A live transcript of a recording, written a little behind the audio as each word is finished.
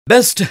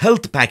Best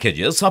health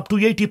packages up to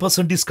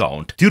 80%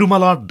 discount.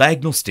 Tirumala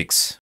Diagnostics.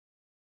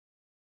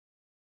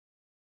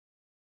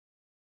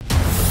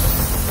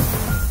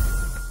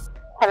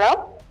 Hello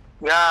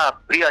yeah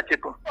Priya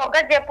చెప్పు.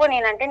 ఒకటి చెప్పు,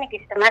 నేనంటే నీకు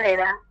ఇష్టమా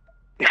లేదా?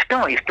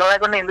 ఇష్టం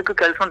లేకుండా ఎందుకు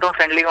కలిసి ఉంటాం,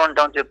 ఫ్రెండ్లీగా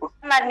ఉంటాం చెప్పు.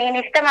 మరి నేను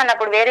ఇష్టం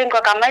అన్నప్పుడు వేరే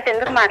ఇంకొక అమ్మాయితో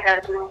ఎందుకు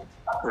మాట్లాడుతున్నావు?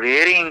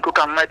 వేరే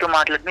ఇంకొక అమ్మాయితో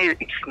మాట్లాడితే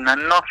it's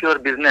none of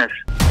your business.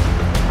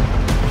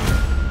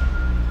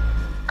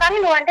 కానీ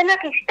నువ్వంటే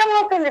నాకు ఇష్టం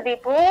అవుతుంది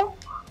దీపు.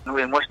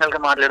 నువ్వు ఎమోషనల్ గా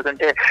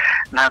మాట్లాడుతుంటే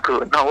నాకు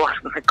నవ్వు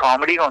వస్తుంది,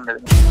 కామెడీగా ఉండదు.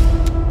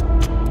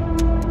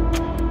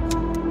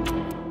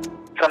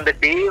 ఫ్రమ్ ద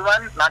డే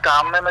వన్ నాకు ఆ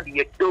అమ్మాయి మీద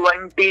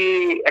ఎటువంటి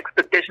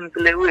ఎక్స్పెక్టేషన్స్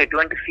లేవు,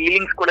 ఎటువంటి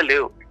ఫీలింగ్స్ కూడా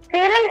లేవు.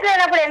 ఫీలింగ్స్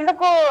లేనప్పుడు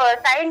ఎందుకు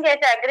సైన్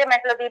చేసే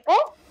అగ్రిమెంట్ లో దీపు?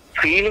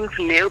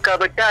 ఫీలింగ్స్ లేవు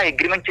కాబట్టి ఆ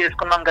అగ్రిమెంట్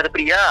చేసుకున్నాం కదా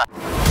ప్రియా.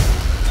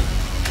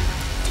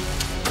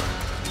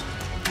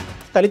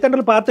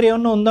 తల్లిదండ్రుల పాత్ర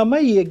ఏమన్నా ఉందమ్మా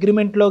ఈ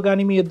అగ్రిమెంట్ లో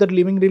గానీ? మీ ఇద్దరు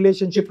లివింగ్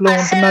రిలేషన్షిప్ లో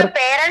ఉంటున్నారు,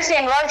 పేరెంట్స్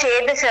ఇన్వాల్వ్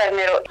చేయదు సార్.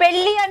 మీరు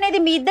పెళ్లి అనేది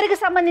మీ ఇద్దరికి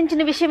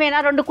సంబంధించిన విషయమేనా?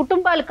 రెండు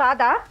కుటుంబాలు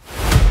కాదా?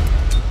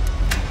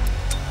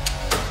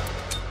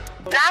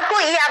 నాకు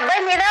ఈ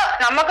అబ్బాయి మీద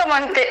నమ్మకం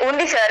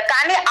ఉంది సార్,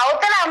 కానీ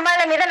అవతల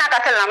అమ్మాయిల మీద నాకు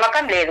అసలు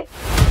నమ్మకం లేదు.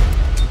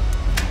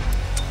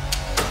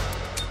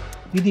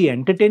 ఇది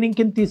ఎంటర్టైనింగ్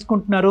కింద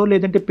తీసుకుంటున్నారో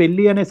లేదంటే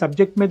పెళ్లి అనే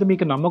సబ్జెక్ట్ మీద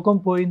మీకు నమ్మకం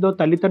పోయిందో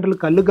తల్లిదండ్రులు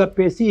కళ్ళు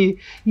గప్పేసి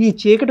ఈ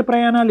చీకటి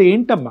ప్రయాణాలు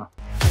ఏంటమ్మా?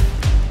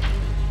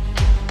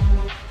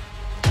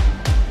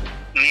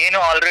 నేను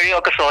ఆల్రెడీ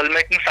ఒక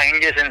సోల్మేట్ ని ఫైండ్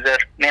చేశాను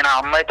సార్. నేను ఆ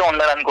అమ్మాయితో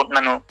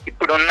ఉండాలనుకుంటున్నాను.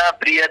 ఇప్పుడున్న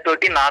ప్రియా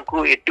తోటి నాకు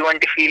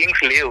ఎటువంటి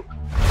ఫీలింగ్స్ లేవు.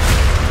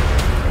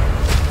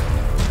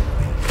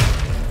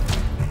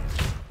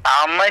 ఆ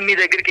అమ్మాయి మీ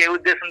దగ్గరికి ఏ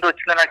ఉద్దేశంతో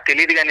వచ్చిందో నాకు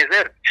తెలియదు కానీ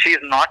sir,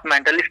 she's not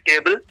mentally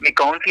stable. Me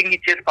counselling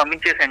ఇచ్చేసి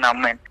పంపించేసండి ఆ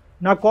అమ్మాయిని.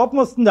 నా కోపం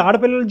వస్తుంది.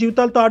 ఆడపిల్లల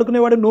జీవితాలతో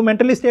ఆడుకునేవాడు నువ్వు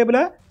మెంటల్లీ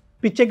స్టేబులా?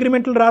 పిచ్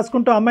అగ్రిమెంట్లు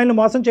రాసుకుంటూ అమ్మాయిలను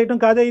మోసం చేయడం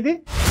కాదా ఇది?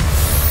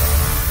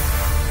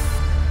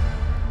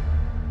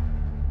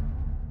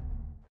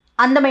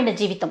 అందమైన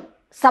జీవితం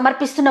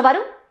సమర్పిస్తున్న వారు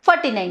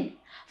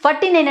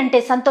 49 అంటే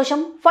సంతోషం,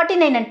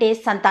 49 అంటే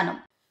సంతానం.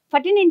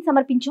 49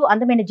 సమర్పించు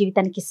అందమైన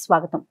జీవితానికి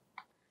స్వాగతం.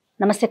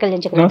 నమస్తే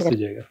కళ్యాణ్ చక్రవర్తి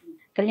గారు.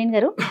 కళ్యాణ్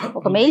గారు,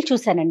 ఒక మెయిల్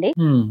చూశానండి,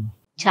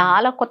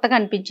 చాలా కొత్తగా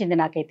అనిపించింది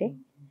నాకైతే.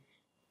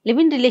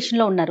 లివ్ ఇన్ రిలేషన్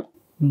లో ఉన్నారు,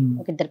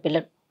 ఒక ఇద్దరు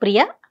పిల్లలు,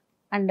 ప్రియా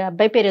అండ్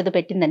అబ్బాయి పేరు ఏదో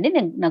పెట్టిందండి,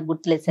 నాకు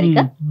గుర్తులేదు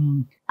సరిగ్గా.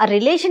 ఆ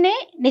రిలేషనే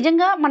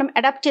నిజంగా మనం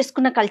అడాప్ట్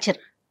చేసుకున్న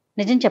కల్చర్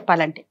నిజం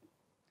చెప్పాలంటే.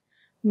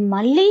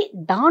 మళ్ళీ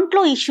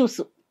దాంట్లో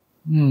ఇష్యూస్,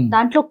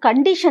 దాంట్లో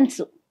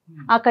కండిషన్స్,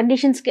 ఆ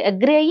కండిషన్స్ కి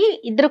అగ్రి అయ్యి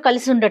ఇద్దరు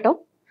కలిసి ఉండటం,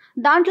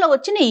 దాంట్లో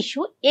వచ్చిన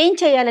ఇష్యూ ఏం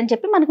చేయాలని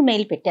చెప్పి మనకు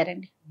మెయిల్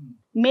పెట్టారండి.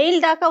 మెయిల్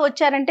దాకా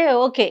వచ్చారంటే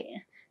ఓకే,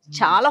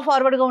 చాలా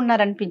ఫార్వర్డ్ గా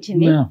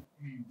ఉన్నారనిపించింది.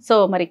 సో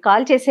మరి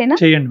కాల్ చేసేనా?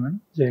 చేయండి మేడం,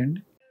 చేయండి.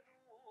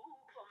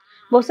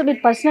 బహుశా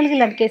మీరు పర్సనల్ గా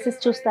ఇలాంటి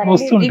కేసెస్ చూస్తారా?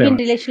 లివ్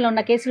ఇన్ రిలేషన్ లో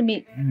ఉన్న కేసులు మీ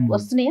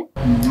వస్తున్నాయా?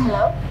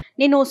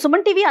 నేను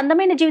సుమన్ టీవీ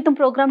అందమైన జీవితం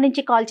ప్రోగ్రామ్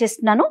నుంచి కాల్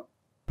చేస్తున్నాను.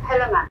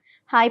 Hello ma'am.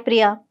 Hi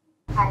Priya.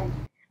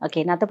 Okay,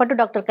 నాతో పాటు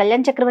డాక్టర్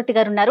కళ్యాణ్ చక్రవర్తి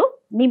గారు ఉన్నారు.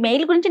 మీ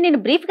మెయిల్ గురించి నేను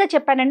బ్రీఫ్ గా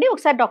చెప్పానండి,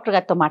 ఒకసారి డాక్టర్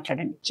గారితో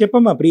మాట్లాడండి.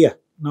 చెప్పమ్మా ప్రియా.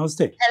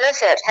 నమస్తే. Hello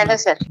sir. Hello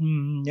sir.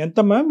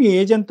 ఎంతమ్మా మీ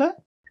ఏజ్ ఎంత?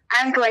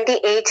 I'm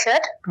 28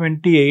 sir.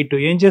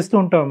 28. ఏం చేస్తూ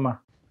ఉంటావమ్మా?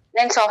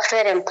 నేను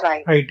software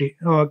employee. IT.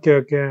 Okay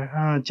okay,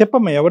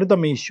 చెప్పమ్మా ఎవరితో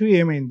మీ ఇష్యూ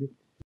ఏమైంది?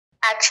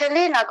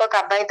 యాక్చువల్లీ నాకు ఒక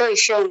అబ్బాయితో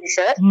ఇష్యూ ఉంది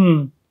సార్.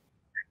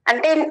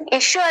 అంటే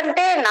ఇష్యూ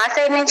అంటే నా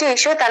సైడ్ నుంచి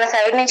ఇష్యూ, తన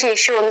సైడ్ నుంచి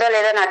ఇష్యూ ఉందో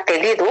లేదో నాకు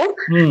తెలీదు.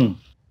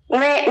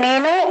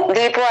 నేను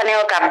దీపు అనే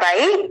ఒక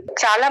అబ్బాయి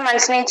చాలా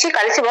మంత్స్ నుంచి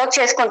కలిసి వర్క్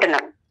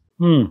చేసుకుంటున్నాం,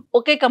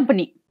 ఒకే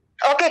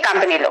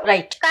కంపెనీలో.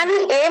 రైట్. కానీ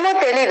ఏమో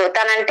తెలీదు,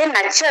 తనంటే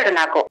నచ్చాడు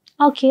నాకు.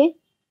 ఓకే.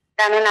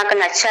 తను నాకు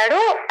నచ్చాడు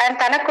అండ్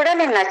తనకు కూడా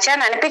నేను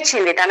నచ్చాను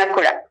అనిపించింది తనకు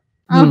కూడా.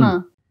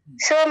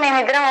 సో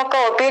మేమిద్దరం ఒక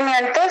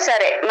ఒపీనియన్ తో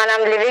సరే మనం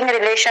లివింగ్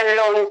రిలేషన్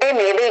లో ఉంటే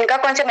మేబీ ఇంకా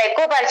కొంచెం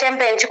ఎక్కువ పరిచయం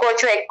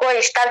పెంచుకోవచ్చు, ఎక్కువ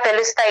ఇష్టాలు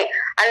తెలుస్తాయి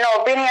అన్న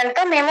ఒపీనియన్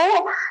తో మేము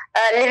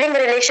లివింగ్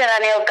రిలేషన్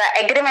అనే ఒక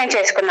అగ్రిమెంట్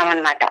చేసుకున్నాం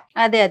అన్నమాట.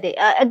 అదే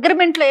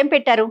అగ్రిమెంట్ లో ఏం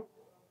పెట్టారు?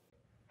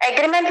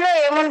 అగ్రిమెంట్ లో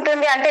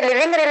ఏముంటుంది అంటే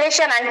లివింగ్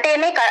రిలేషన్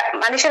అంటేనే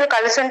మనుషులు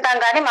కలిసి ఉంటాం,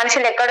 కానీ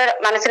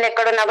మనసులు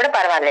ఎక్కడున్నా కూడా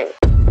పర్వాలేదు.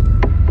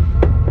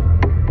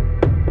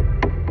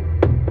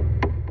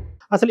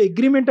 అసలు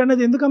అగ్రిమెంట్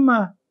అనేది ఎందుకమ్మా?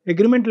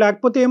 అగ్రిమెంట్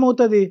లేకపోతే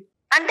ఏమవుతుంది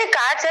అంటే?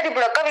 కాదు సార్,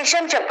 ఇప్పుడు ఒక్క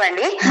విషయం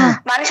చెప్పండి.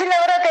 మనుషులు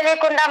ఎవరో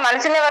తెలియకుండా,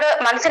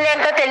 మనుషులు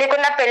ఏంటో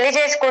తెలియకుండా పెళ్లి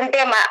చేసుకుంటే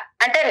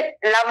అంటే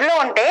లవ్ లో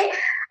ఉంటే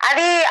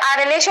అది ఆ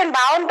రిలేషన్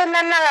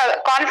బాగుంటుందన్న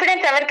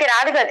కాన్ఫిడెన్స్ ఎవరికి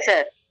రాదు కదా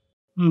సార్.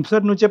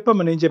 సార్ నువ్వు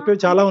చెప్పమ్మా, నేను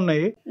చెప్పేవి చాలా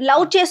ఉన్నాయి.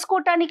 లవ్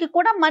చేసుకోవటానికి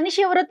కూడా మనిషి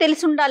ఎవరో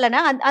తెలిసి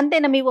ఉండాలనా?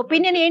 అంతేనా? మీ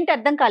ఒపీనియన్ ఏంటి?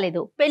 అర్థం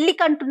కాలేదు.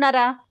 పెళ్లికి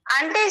అంటున్నారా?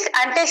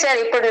 అంటే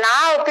సార్ ఇప్పుడు నా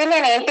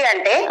ఒపీనియన్ ఏంటి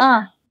అంటే,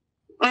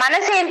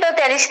 మనసు ఏంటో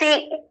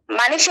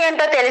మనిషి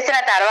ఏంటో తెలిసిన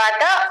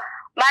తర్వాత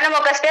మనం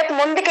ఒక స్టెప్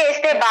ముందుకు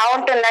వేస్తే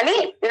బాగుంటుందని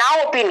నా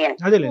ఒపీనియన్.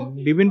 అదే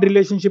లివ్ ఇన్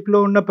రిలేషన్షిప్ లో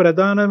ఉన్న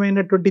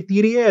ప్రధానమైనటువంటి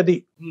థియరీయే అది.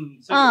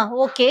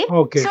 ఓకే.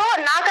 సో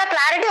నాకు ఆ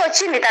క్లారిటీ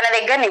వచ్చింది తన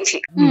దగ్గర నుంచి.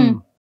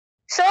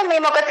 సో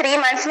మేము ఒక 3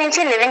 months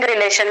నుంచి లివింగ్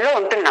రిలేషన్ లో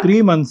ఉంటున్నాం.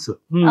 3 months.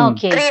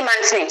 3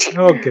 months నుంచి.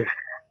 ఓకే.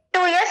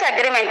 2 years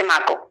అగ్రిమెంట్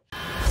మాకు.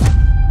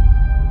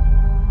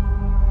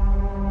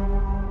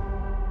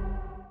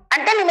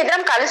 అంటే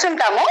మేమిద్దరం కలిసి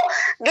ఉంటాము,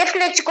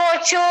 గిఫ్ట్లు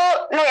ఇచ్చుకోవచ్చు,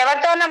 నువ్వు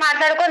ఎవరితో అన్నా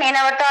మాట్లాడుకో, నేను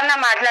ఎవరితో అన్నా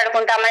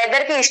మాట్లాడుకుంటా, మన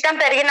ఇద్దరికి ఇష్టం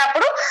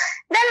పెరిగినప్పుడు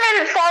దెన్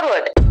విల్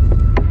ఫార్వర్డ్.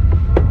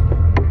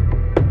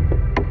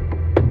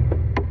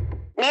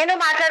 నేను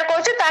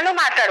మాట్లాడుకోవచ్చు, తను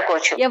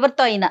మాట్లాడుకోవచ్చు,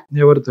 ఎవరితో అయినా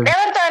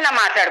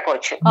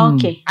మాట్లాడుకోవచ్చు.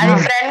 ఓకే, అది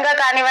ఫ్రెండ్ గా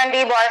కానివ్వండి,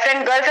 బాయ్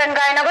ఫ్రెండ్ గర్ల్ ఫ్రెండ్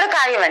గా అయినా కూడా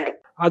కానివ్వండి.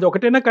 అది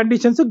ఒకటేనా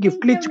కండిషన్స్?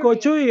 గిఫ్ట్లు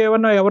ఇచ్చుకోవచ్చు,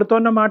 ఏమన్నా ఎవరితో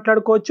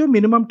మాట్లాడుకోవచ్చు,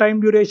 minimum time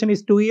duration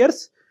is 2 years.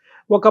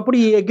 ఒకప్పుడు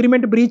ఈ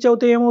అగ్రిమెంట్ బ్రీచ్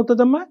అవుతే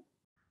ఏమవుతుందమ్మా?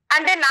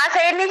 అంటే నా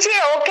సైడ్ నుంచి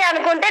ఓకే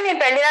అనుకుంటే నేను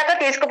పెళ్లి దాకా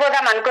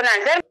తీసుకుపోదాం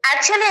అనుకున్నాను సార్.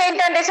 యాక్చువల్లీ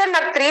ఏంటంటే సార్,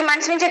 నాకు 3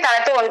 months నుంచి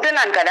తనతో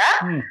ఉంటున్నాను కదా,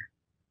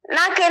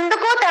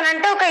 నాకెందుకో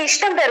తనంటే ఒక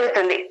ఇష్టం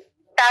పెరుగుతుంది.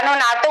 తను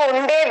నాతో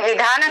ఉండే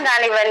విధానం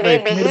కానివ్వండి,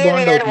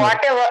 బిహేవియర్,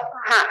 వాట్ ఎవర్,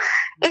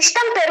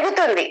 ఇష్టం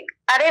పెరుగుతుంది.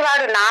 అరే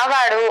వాడు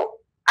నావాడు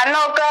అన్న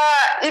ఒక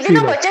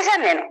ఇదిలోకి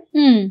వచ్చేసాను నేను.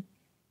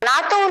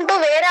 నాతో ఉంటూ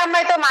వేరే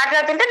అమ్మాయితో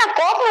మాట్లాడుతుంటే నాకు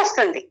కోపం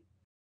వస్తుంది.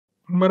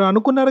 మరి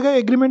అనుకున్నారుగా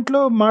అగ్రిమెంట్ లో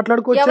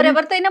మాట్లాడుకోవచ్చు,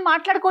 ఎవరెవరితోనైనా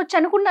మాట్లాడుకోవచ్చు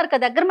అనుకున్నారు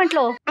కదా అగ్రిమెంట్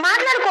లో.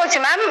 మాట్లాడుకోవచ్చు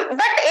మ్యామ్,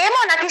 బట్ ఏమో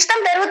నాకు ఇష్టం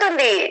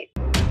పెరుగుతుంది.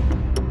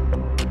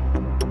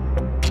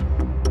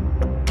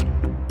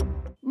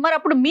 మరి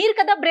అప్పుడు మీరు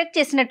కదా బ్రేక్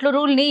చేసినట్లు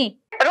రూల్ ని.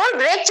 రూల్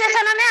బ్రేక్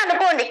చేశాననే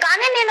అనుకోండి,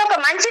 కానీ నేను ఒక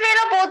మంచి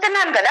వేలో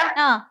పోతున్నాను కదా.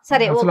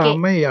 సరే, అసలు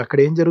అమ్మాయి అక్కడ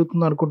ఏం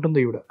జరుగుతుందో అనుకుంటుంది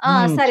ఈవిడ.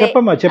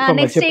 చెప్పమ్మా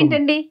చెప్పమ్మా నెక్స్ట్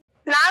ఏంటండి?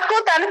 నాకు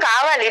తను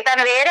కావాలి,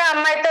 తను వేరే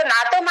అమ్మాయితో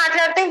నాతో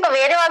మాట్లాడుతూ ఇంకా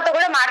వేరే వాళ్ళతో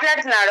కూడా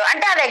మాట్లాడుతున్నాడు.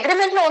 అంటే అది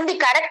అగ్రిమెంట్ లో ఉంది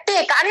కరెక్టే,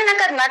 కానీ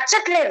నాకు అది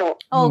నచ్చట్లేదు.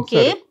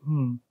 ఓకే,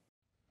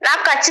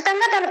 నాకు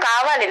ఖచ్చితంగా తను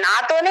కావాలి,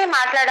 నాతోనే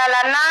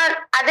మాట్లాడాలన్న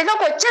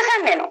అదిలోకి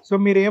వచ్చేసాను నేను.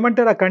 సో మీరు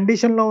ఏమంటారు, ఆ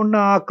కండిషన్ లో ఉన్న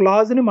ఆ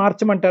క్లాజ్ ని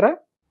మార్చమంటారా?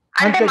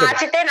 అంటే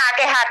మార్చితే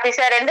నాకే హ్యాపీ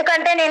సార్,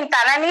 ఎందుకంటే నేను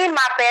తనని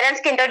మా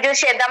పేరెంట్స్ కి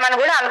ఇంట్రొడ్యూస్ చేద్దామని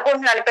కూడా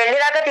అనుకుంటున్నాను. పెళ్లి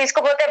దాకా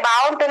తీసుకుపోతే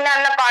బాగుంటుంది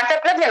అన్న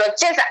కాన్సెప్ట్ లో నేను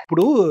వచ్చేసా.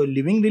 ఇప్పుడు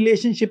లివింగ్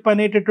రిలేషన్షిప్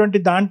అనేటటువంటి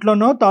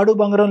దాంట్లోనో తాడు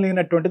బంగారం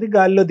లేనటువంటిది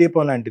గాలిలో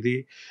దీపం లాంటిది.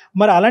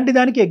 మరి అలాంటి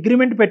దానికి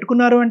అగ్రిమెంట్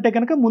పెట్టుకున్నారు అంటే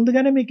కనుక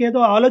ముందుగానే మీకు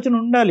ఏదో ఆలోచన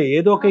ఉండాలి,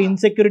 ఏదో ఒక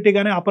ఇన్సెక్యూరిటీ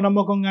కానీ,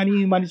 అపనమ్మకం కానీ,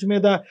 ఈ మనిషి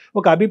మీద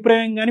ఒక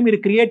అభిప్రాయం కానీ మీరు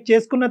క్రియేట్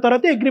చేసుకున్న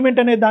తర్వాత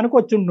అగ్రిమెంట్ అనే దానికి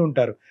వచ్చి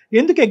ఉంటుంటారు.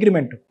 ఎందుకు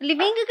అగ్రిమెంట్?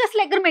 లివింగ్ కి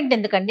అసలు అగ్రిమెంట్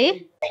ఎందుకండి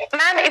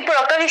మ్యామ్? ఇప్పుడు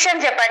ఒక విషయం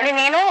చెప్పండి,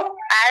 నేను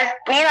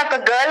ఒక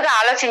గర్ల్ గా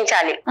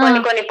ఆలోచించాలి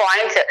కొన్ని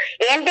పాయింట్స్.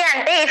 ఏంటి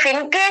అంటే ఇఫ్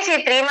ఇన్ కేస్ ఈ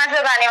 3 months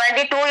లో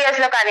కానివ్వండి, 2 years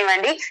లో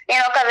కానివ్వండి,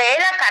 నేను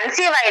ఒకవేళ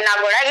కన్సీవ్ అయినా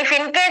కూడా, ఇఫ్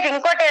ఇన్ కేస్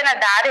ఇంకోటి ఏదైనా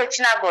దారి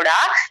వచ్చినా కూడా,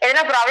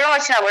 ఏదైనా ప్రాబ్లం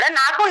వచ్చినా కూడా,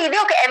 నాకు ఇది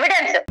ఒక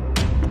ఎవిడెన్స్.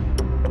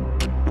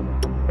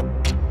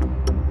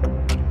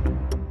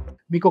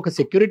 మీకు ఒక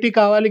సెక్యూరిటీ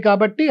కావాలి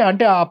కాబట్టి,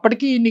 అంటే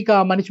అప్పటికి నీకు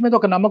ఆ మనిషి మీద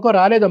ఒక నమ్మకం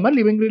రాలేదమ్మా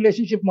లివింగ్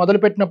రిలేషన్షిప్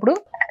మొదలు పెట్టినప్పుడు?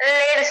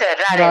 లేదు సార్,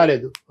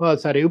 రాలేదు.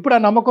 సరే, ఇప్పుడు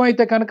ఆ నమ్మకం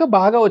అయితే కనుక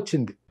బాగా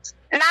వచ్చింది.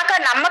 నాకు ఆ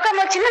నమ్మకం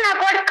వచ్చింది,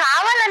 నాకు వాడు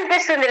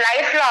కావాలనిపిస్తుంది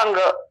లైఫ్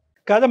లాంగ్.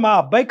 కాదా, మా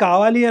అబ్బాయి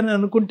కావాలి అని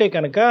అనుకుంటే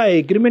కనుక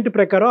అగ్రిమెంట్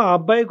ప్రకారం ఆ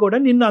అబ్బాయి కూడా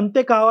నిన్ను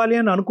అంతే కావాలి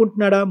అని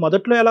అనుకుంటున్నాడా?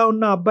 మొదట్లో ఎలా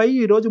ఉన్న అబ్బాయి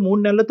ఈ రోజు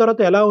 3 నెలల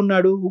తర్వాత ఎలా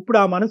ఉన్నాడు? ఇప్పుడు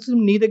ఆ మనసు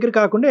నీ దగ్గర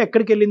కాకుండా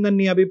ఎక్కడికి వెళ్ళిందని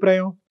నీ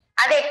అభిప్రాయం?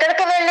 అది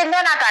ఎక్కడికి వెళ్ళిందో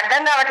నాకు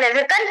అర్థం కావట్లేదు,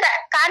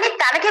 కానీ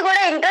తనకి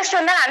కూడా ఇంట్రెస్ట్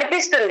ఉందని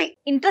అనిపిస్తుంది.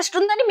 ఇంట్రెస్ట్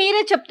ఉందని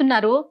మీరే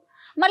చెప్తున్నారు,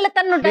 మళ్ళీ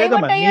తను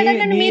డైవర్ట్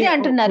అయ్యాడని మీరే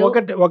అంటున్నారు.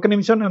 ఒక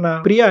నిమిషం నాన్న.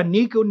 ప్రియా,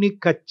 నీకు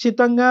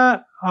ఖచ్చితంగా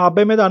ఆ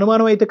అబ్బాయి మీద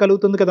అనుమానం అయితే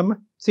కలుగుతుంది కదమ్మా.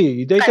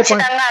 ఇదైతే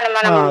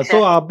సో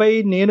ఆ అబ్బాయి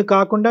నేను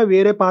కాకుండా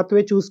వేరే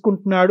పాత్వే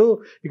చూసుకుంటున్నాడు.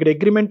 ఇక్కడ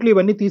అగ్రిమెంట్లు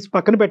ఇవన్నీ తీసి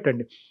పక్కన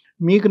పెట్టండి.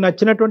 మీకు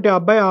నచ్చినటువంటి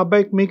అబ్బాయి, ఆ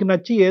అబ్బాయికి మీకు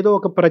నచ్చి ఏదో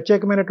ఒక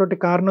ప్రత్యేకమైనటువంటి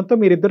కారణంతో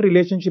మీరిద్దరు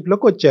రిలేషన్షిప్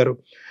లోకి వచ్చారు.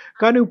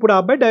 కానీ ఇప్పుడు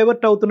ఆ అబ్బాయి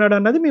డైవర్ట్ అవుతున్నాడు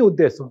అన్నది మీ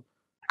ఉద్దేశం.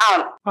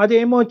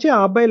 అదేమో వచ్చి ఆ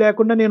అబ్బాయి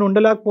లేకుండా నేను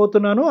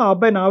ఉండలేకపోతున్నాను, ఆ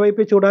అబ్బాయి నా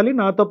వైపే చూడాలి,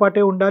 నాతో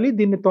పాటే ఉండాలి,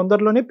 దీన్ని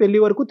తొందరలోనే పెళ్లి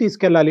వరకు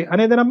తీసుకెళ్లాలి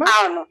అనేదేనమ్మా?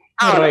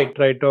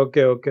 రైట్.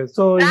 ఓకే.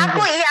 సో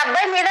నాకు ఈ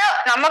అబ్బాయి మీద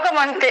నమ్మకం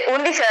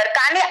ఉంది సార్,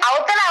 కానీ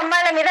అవతల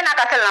అమ్మాయిల మీద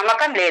నాకు అసలు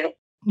నమ్మకం లేదు.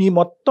 ఈ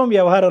మొత్తం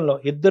వ్యవహారంలో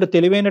ఇద్దరు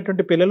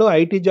తెలివైనటువంటి పిల్లలు,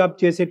 ఐటీ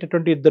జాబ్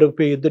చేసేటటువంటి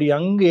ఇద్దరు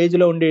యంగ్ ఏజ్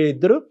లో ఉండే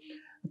ఇద్దరు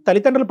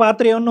తల్లిదండ్రుల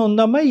పాత్ర ఏమన్నా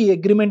ఉందమ్మా ఈ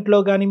అగ్రిమెంట్ లో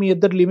గానీ? మీ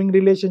ఇద్దరు లివింగ్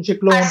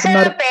రిలేషన్షిప్ లో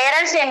ఉంటున్నారు.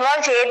 పేరెంట్స్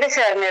ఇన్వాల్వ్ చేయొద్దు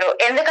సార్ మీరు,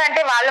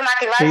 ఎందుకంటే వాళ్ళు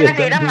మాకు ఇవ్వాల్సిన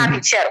ఫ్రీడమ్ మాకు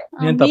ఇచ్చారు.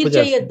 నేను తప్పు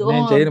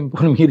చేయను.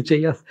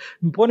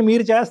 పోనీ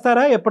మీరు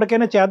చేస్తారా?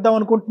 ఎప్పటికైనా చేద్దాం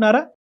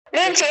అనుకుంటున్నారా?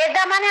 నేను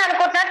చేద్దామని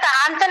అనుకుంటున్నా,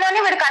 అంతలోనే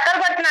వీడు కథలు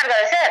పడుతున్నారు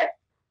కదా సార్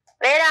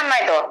వేరే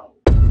అమ్మాయితో.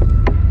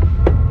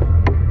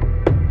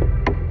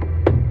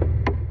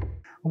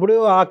 ఇప్పుడు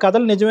ఆ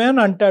కథలు నిజమే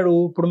అని అంటాడు.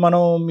 ఇప్పుడు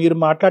మీరు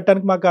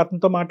మాట్లాడటానికి, మాకు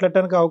అతనితో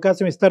మాట్లాడటానికి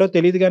అవకాశం ఇస్తారో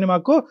తెలియదు కానీ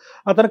మాకు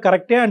అతను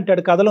కరెక్టే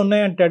అంటాడు, కథలు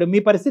ఉన్నాయి అంటాడు. మీ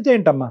పరిస్థితి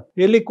ఏంటమ్మా?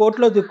 వెళ్ళి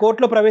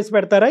కోర్టులో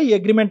ప్రవేశపెడతారా ఈ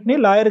అగ్రిమెంట్ ని?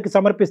 లాయర్ కి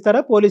సమర్పిస్తారా?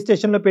 పోలీస్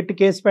స్టేషన్ లో పెట్టి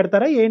కేసు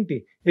పెడతారా? ఏంటి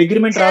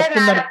అగ్రిమెంట్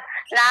రాస్తుందని?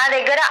 నా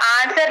దగ్గర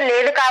ఆన్సర్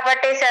లేదు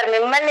కాబట్టి సార్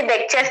మిమ్మల్ని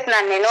బెగ్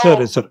చేస్తున్నాను నేను.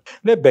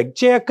 సరే, బెగ్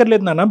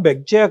చేయక్కర్లేదు నాన్న,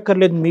 బెగ్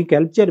చేయక్కర్లేదు, మీకు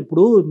హెల్ప్ చేయాలి.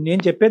 ఇప్పుడు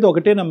నేను చెప్పేది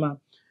ఒకటేనమ్మా,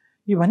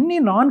 ఇవన్నీ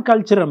నాన్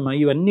కల్చర్ అమ్మా.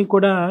 ఇవన్నీ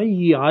కూడా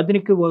ఈ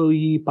ఆధునిక,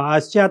 ఈ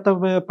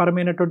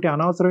పాశ్చాత్యపరమైనటువంటి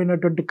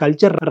అనవసరమైనటువంటి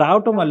కల్చర్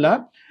రావటం వల్ల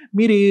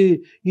మీరు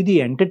ఇది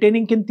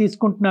ఎంటర్టైనింగ్ కింద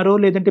తీసుకుంటున్నారో,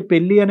 లేదంటే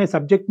పెళ్లి అనే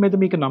సబ్జెక్ట్ మీద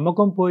మీకు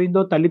నమ్మకం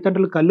పోయిందో,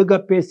 తల్లిదండ్రులు కళ్ళు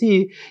గప్పేసి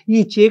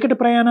ఈ చీకటి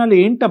ప్రయాణాలు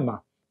ఏంటమ్మా?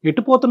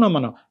 ఎటుపోతున్నాం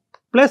మనం?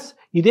 ప్లస్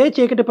ఇదే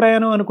చీకటి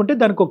ప్రయాణం అనుకుంటే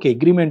దానికి ఒక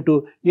అగ్రిమెంటు.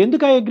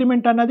 ఎందుకు ఆ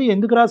అగ్రిమెంట్ అన్నది,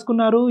 ఎందుకు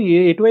రాసుకున్నారు,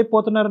 ఎటువైపు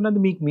పోతున్నారు అన్నది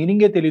మీకు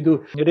మీనింగే తెలీదు.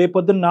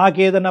 రేపొద్దున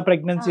నాకేదన్నా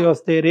ప్రెగ్నెన్సీ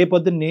వస్తే,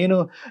 రేపొద్దున నేను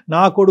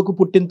నా కొడుకు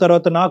పుట్టిన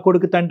తర్వాత నా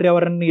కొడుకు తండ్రి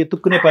ఎవరన్నా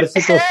ఎత్తుక్కునే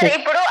పరిస్థితి వస్తే.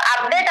 ఇప్పుడు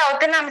అప్డేట్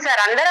అవుతున్నాం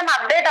సార్, అందరం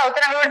అప్డేట్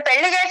అవుతున్నాం. ఇప్పుడు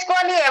పెళ్లి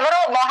చేసుకొని ఎవరో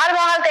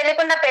మొహాలు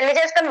తెలియకుండా పెళ్లి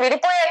చేసుకొని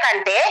విడిపోయే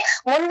కంటే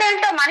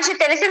ముందేంటో మనిషి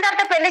తెలిసిన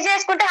తర్వాత పెళ్లి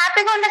చేసుకుంటే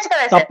హ్యాపీగా ఉండొచ్చు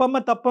కదా.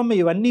 తప్పమ్మ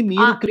ఇవన్నీ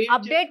మీరు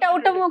అప్డేట్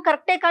అవటం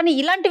కరెక్టే, కానీ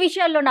ఇలాంటి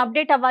విషయాల్లో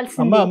అప్డేట్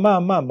అవ్వాల్సింది.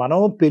 అమ్మ మనం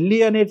పెళ్లి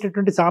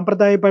అనేటటువంటి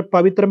సాంప్రదాయ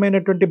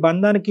పవిత్రమైనటువంటి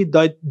బంధానికి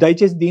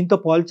దయచేసి దీంతో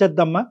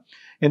పోల్చేద్దామా.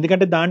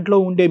 ఎందుకంటే దాంట్లో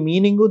ఉండే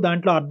మీనింగు,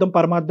 దాంట్లో అర్థం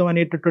పరమార్థం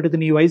అనేటటువంటిది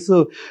నీ వయసు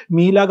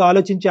మీలాగా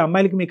ఆలోచించే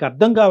అమ్మాయిలకి మీకు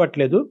అర్థం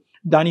కావట్లేదు.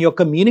 దాని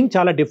యొక్క మీనింగ్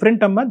చాలా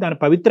డిఫరెంట్ అమ్మా, దాని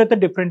పవిత్రత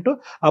డిఫరెంట్,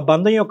 ఆ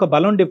బంధం యొక్క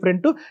బలం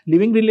డిఫరెంట్.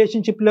 లివింగ్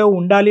రిలేషన్షిప్లో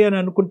ఉండాలి అని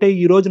అనుకుంటే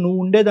ఈ రోజు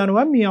నువ్వు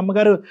ఉండేదానివా, మీ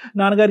అమ్మగారు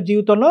నాన్నగారి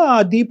జీవితంలో ఆ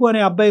దీపు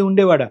అనే అబ్బాయి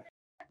ఉండేవాడా?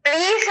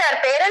 ప్లీజ్ సార్,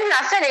 పేరెంట్స్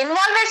అసలు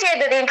ఇన్వాల్వ్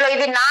చేయదు దీంట్లో.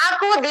 ఇది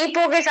నాకు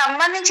దీపుకి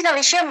సంబంధించిన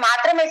విషయం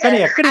మాత్రమే సార్.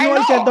 ఎక్కడ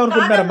ఇన్వాల్వ్ చేద్దాం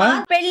అనుకుంటున్నారమ్మా?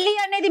 పెళ్లి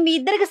అనేది మీ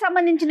ఇద్దరికి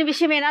సంబంధించిన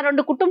విషయమేనా,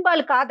 రెండు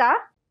కుటుంబాలు కాదా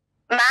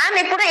మ్యామ్?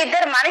 ఇప్పుడు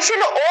ఇద్దరు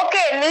మనుషులు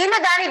ఓకే, నేను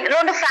దాని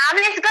రెండు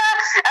ఫ్యామిలీస్ గా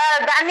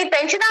దాన్ని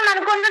పెంచుదాం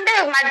అనుకుంటుంటే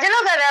మధ్యలో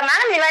కదా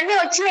మ్యామ్ ఇవన్నీ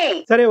వచ్చినాయి.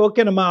 సరే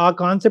ఓకేనమ్మా, ఆ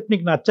కాన్సెప్ట్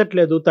నీకు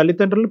నచ్చట్లేదు,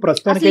 తల్లిదండ్రులు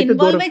ప్రస్తుతానికి అయితే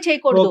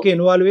ఓకే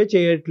ఇన్వాల్వ్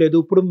చేయట్లేదు.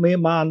 ఇప్పుడు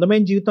మా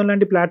అందమైన జీవితం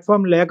లాంటి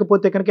ప్లాట్ఫామ్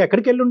లేకపోతే కనుక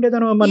ఎక్కడికి వెళ్ళి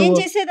ఉండేదాను అమ్మా?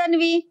 నువ్వు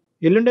చేసేదానివి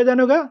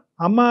ఎల్లుండేదానుగా.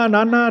 అమ్మ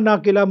నాన్న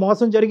నాకు ఇలా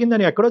మోసం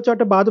జరిగిందని ఎక్కడో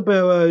చోట బాధ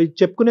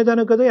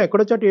చెప్పుకునేదాను కదా,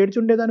 ఎక్కడో చోట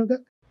ఏడ్చుండేదానుగా.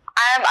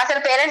 అసలు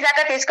పేరెంట్స్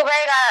దాకా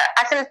తీసుకుపోయి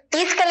అసలు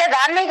తీసుకెళ్లే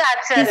దాన్ని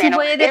కాదు సార్.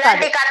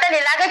 ఇలాంటి కథలు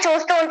ఇలాగే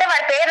చూస్తూ ఉంటే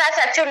వాడి పేరు రాసి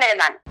వచ్చి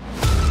ఉండేదాన్ని.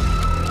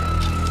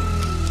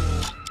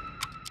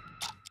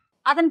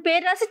 అతని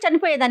పేరు రాసి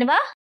చనిపోయేదానివా?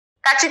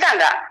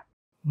 ఖచ్చితంగా.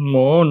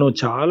 నువ్వు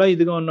చాలా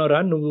ఇదిగా ఉన్నావురా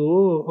నువ్వు.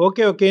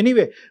 ఓకే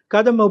ఎనీవే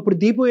కాదమ్మా, ఇప్పుడు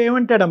దీపు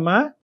ఏమంటాడమ్మా?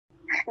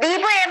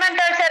 దీపు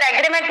ఏమంటాడు సార్,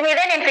 అగ్రిమెంట్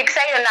మీదే నేను ఫిక్స్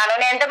అయి ఉన్నాను,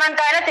 నేను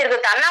ఎంతమంది అయినా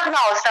తిరుగుతాను, నాకు నా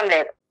అవసరం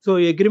లేదు. సో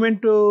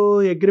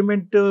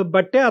అగ్రిమెంట్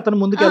బట్టే అతను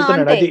ముందుకు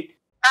వెళ్తున్నాడు.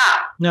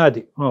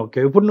 అది ఓకే.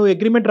 ఇప్పుడు నువ్వు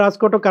అగ్రిమెంట్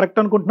రాసుకోవటం కరెక్ట్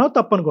అనుకుంటున్నావు,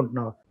 తప్పు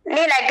అనుకుంటున్నావు?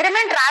 నేను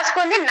అగ్రిమెంట్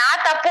రాసుకుంది నా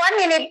తప్పు అని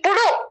నేను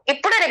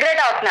ఇప్పుడు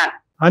రిగ్రెట్ అవుతున్నాను.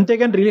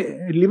 అంతేగాని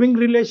లివింగ్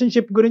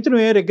రిలేషన్షిప్ గురించి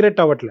నువ్వేం రిగ్రెట్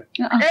అవ్వట్లేదు?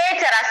 లేదు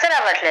సార్, అస్సలు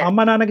అవ్వట్లేదు.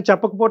 అమ్మ నాన్నకి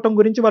చెప్పకపోవటం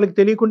గురించి, వాళ్ళకి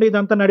తెలియకుండా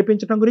ఇదంతా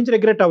నడిపించడం గురించి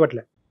రిగ్రెట్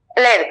అవ్వట్లేదు?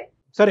 లేదు.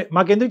 సరే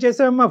మాకెందుకు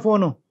చేసావమ్మా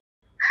ఫోను?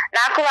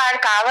 నాకు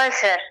వాడు కావాలి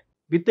సార్.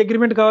 విత్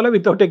అగ్రిమెంట్ కావాలా,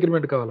 వితౌట్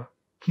అగ్రిమెంట్ కావాలా?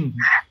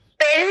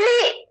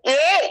 పెళ్లి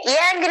ఏ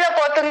యాంగిల్ లో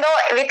పోతుందో,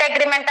 విత్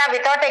అగ్రిమెంటా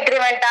వితౌట్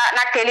అగ్రిమెంటా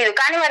నాకు తెలియదు,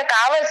 కానీ వాడు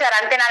కావాలి సార్,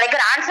 అంతే. నా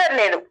దగ్గర ఆన్సర్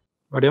లేదు.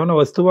 వాడు ఏమన్నా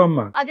వస్తువా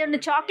అమ్మా? అదేమన్నా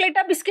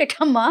చాక్లెటా బిస్కెట్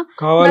అమ్మా?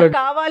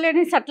 కావాలి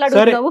అని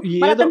అట్లాడుతావు.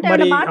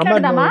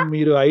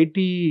 మీరు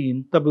ఐటీ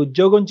ఇంత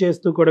ఉద్యోగం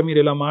చేస్తూ కూడా మీరు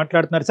ఇలా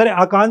మాట్లాడుతున్నారు. సరే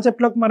ఆ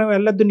కాన్సెప్ట్ లోకి మనం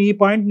వెళ్ళొద్దు. నీ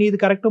పాయింట్ నీది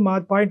కరెక్ట్, మా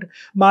పాయింట్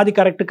మాది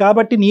కరెక్ట్.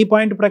 కాబట్టి నీ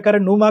పాయింట్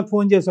ప్రకారం నువ్వు మాకు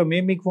ఫోన్ చేసావు,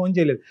 మేము మీకు ఫోన్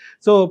చేయలేదు.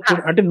 సో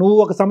అంటే నువ్వు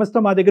ఒక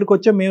సమస్యతో మా దగ్గరికి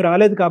వచ్చావు, మేము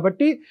రాలేదు.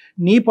 కాబట్టి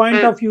నీ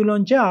పాయింట్ ఆఫ్ వ్యూ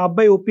లోంచి ఆ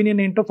అబ్బాయి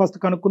ఒపీనియన్ ఏంటో ఫస్ట్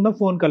కనుక్కుందాం.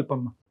 ఫోన్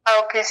కలపమ్మా.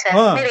 ఓకే సార్,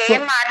 మీరు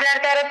ఏం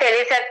మాట్లాడతారో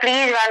తెలియదు సార్,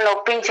 ప్లీజ్ వాళ్ళని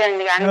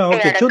ఒప్పించండి.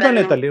 ఓకే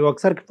చూద్దాంలే తల్లి,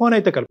 ఒకసారి ఫోన్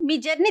అయితే కలుపు. మీ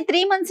జర్నీ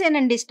 3 months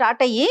ఏనండి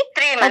స్టార్ట్ అయ్యి?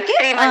 3 months.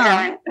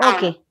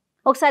 ఓకే,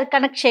 ఒకసారి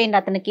కనెక్ట్ చేయండి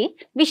అతనికి,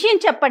 విషయం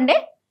చెప్పండి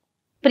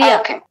ప్రియా,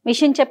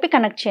 విషయం చెప్పి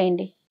కనెక్ట్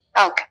చేయండి.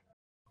 ఓకే.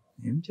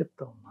 ఏం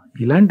చెప్తాం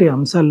ఇలాంటి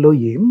అంశాల్లో,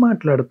 ఏం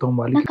మాట్లాడుతాం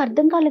వాళ్ళు? నాకు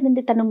అర్థం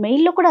కాలేదండి. తను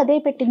మెయిల్ లో కూడా అదే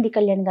పెట్టింది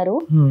కళ్యాణ్ గారు,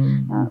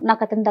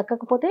 నాకు అతను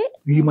దక్కకపోతే.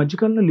 ఈ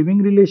మధ్యకాలంలో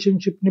లివింగ్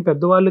రిలేషన్షిప్ ని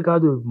పెద్దవాళ్ళు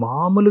కాదు,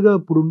 మామూలుగా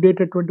ఇప్పుడు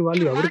ఉండేటటువంటి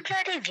వాళ్ళు ఎవరు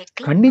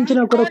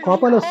ఖండించినా కూడా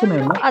కోపాలు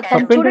వస్తున్నాయి.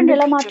 చూడండి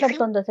ఎలా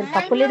మాట్లాడుతోంది, అసలు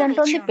తప్పు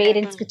లేదంటోంది,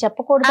 పేరెంట్స్ కి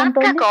చెప్పకూడదు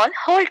అంటోంది. కాల్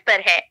హోల్డ్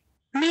పర్ హై,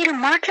 మీరు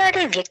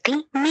మాట్లాడే వ్యక్తి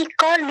మీ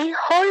కాల్ ని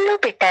హోల్డ్ లో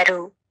పెట్టారు.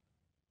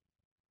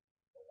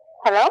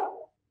 హలో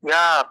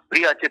యా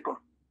ప్రియా చెప్పు.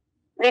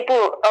 రేపు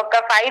ఒక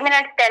 5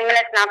 minutes 10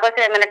 minutes నా కోసం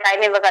ఏమైనా టైం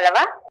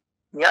ఇవ్వగలవా?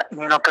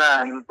 నేను ఒక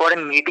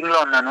ఇంపార్టెంట్ మీటింగ్ లో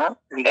ఉన్నాను.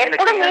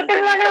 ఎప్పుడు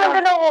మీటింగ్ లోనే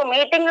ఉండు, నువ్వు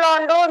మీటింగ్ లో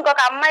ఉండు,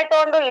 ఇంకొక అమ్మాయితో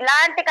ఉండు,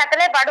 ఇలాంటి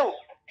కథలే పడు.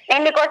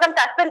 నేను నీకోసం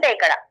చస్తుంటే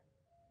ఇక్కడ.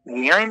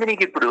 ఏమైంది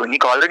నీకు ఇప్పుడు?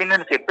 నీకు ఆల్రెడీ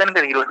నేను చెప్పాను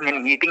కదా, ఈ రోజు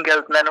నేను మీటింగ్ కి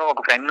వెళ్తున్నాను,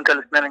 ఒక ఫ్రెండ్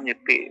కలుస్తున్నాను అని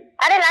చెప్పి.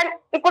 అరే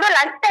ఇప్పుడు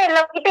లంచ్ టైం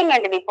లో మీటింగ్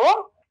ఏంటి నీకు?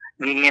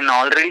 నేను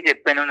ఆల్రెడీ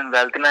చెప్పాను నేను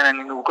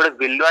వెళ్తున్నానని, నువ్వు కూడా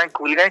వెళ్ళు అని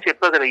కూల్ గానే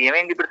చెప్పావు కదా,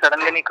 ఏమైంది ఇప్పుడు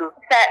సడన్ గా నీకు?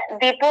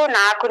 దీపు,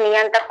 నాకు నీ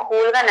అంత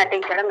కూల్ గా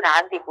నటించడం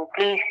రాదు దీపు,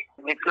 ప్లీజ్.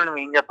 నెక్స్ట్ లో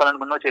నువ్వు ఏం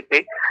చెప్పాలనుకున్నావు చెప్పి,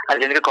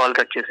 అది కాల్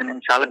కట్ చేసి.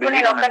 నేను చాలా ఇప్పుడు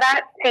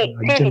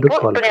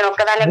నేను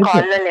ఒక్కదాన్ని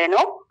కాల్ లో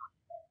లేను.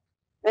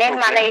 నేను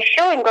మన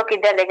ఇష్యూ ఇంకొక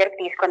ఇద్దరి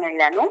దగ్గరికి తీసుకొని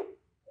వెళ్ళాను.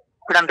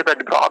 ఇప్పుడు అంత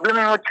పెద్ద ప్రాబ్లం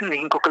ఏమొచ్చింది?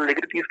 ఇంకొకరి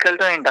దగ్గర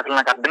తీసుకెళ్తాం ఏంటి? అసలు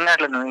నాకు అర్థం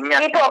కావట్లేదు. నువ్వు ఏం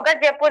చేస్తావు?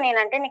 ఒకటి చెప్పు,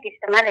 నేనంటే నీకు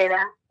ఇష్టమా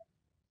లేదా?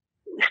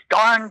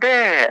 ఇష్టం అంటే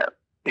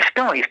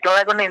ఇష్టం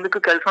లేకుండా ఎందుకు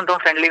కలిసి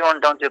ఉంటాం, ఫ్రెండ్లీగా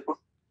ఉంటాం చెప్పు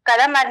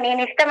కదా. మరి నేను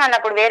ఇష్టం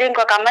అన్నప్పుడు వేరే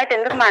ఇంకొక అమ్మాయితో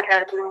ఎందుకు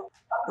మాట్లాడుతున్నావు?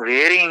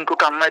 వేరే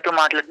ఇంకొక అమ్మాయితో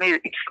మాట్లాడితే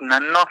it's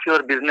none of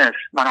your business.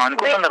 మనం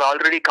అనుకున్నాం కదా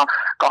ఆల్రెడీ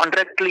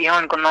కాంట్రాక్ట్ లో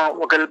ఏమనుకున్నాం,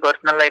 ఒకరి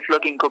పర్సనల్ లైఫ్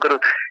లోకి ఇంకొకరు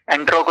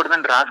ఎంటర్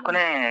అవ్వకూడదని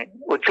రాసుకునే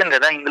వచ్చాను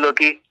కదా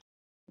ఇందులోకి.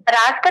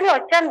 రాసుకొని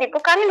వచ్చాను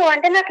దీపు, కానీ నువ్వు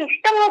అంటే నాకు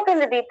ఇష్టం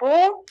అవుతుంది దీపు.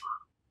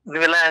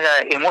 నువ్వు ఇలా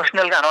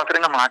ఎమోషనల్ గా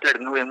అనవసరంగా మాట్లాడు.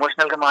 నువ్వు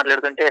ఎమోషనల్ గా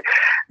మాట్లాడుతుంటే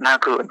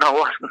నాకు నవ్వు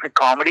వస్తుంది,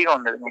 కామెడీగా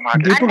ఉంది నువ్వు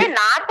మాట్లాడు. అంటే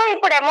నాతో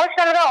ఇప్పుడు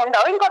ఎమోషనల్ గా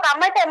ఉండవు, ఇంకొక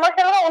అమ్మాయితో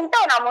ఎమోషనల్ గా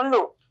ఉంటావు నా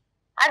ముందు,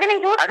 అది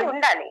నేను చూస్తూ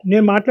ఉండాలి.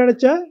 నేను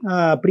మాట్లాడచ్చా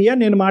ప్రియా?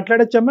 నేను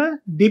మాట్లాడచ్చమ్మా?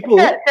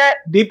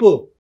 దీపు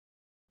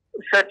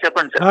సార్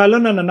చెప్పండి సార్. హలో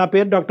నాన్న, నా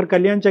పేరు డాక్టర్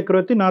కళ్యాణ్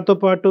చక్రవర్తి. నాతో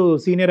పాటు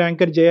సీనియర్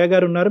యాంకర్ జయ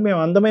గారు ఉన్నారు. మేము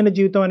అందమైన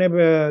జీవితం అనే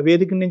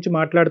వేదిక నుంచి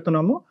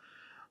మాట్లాడుతున్నాము.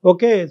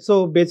 ఓకే, సో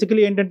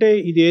బేసికలీ ఏంటంటే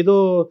ఇది ఏదో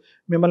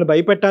మిమ్మల్ని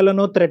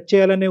భయపెట్టాలనో థ్రెట్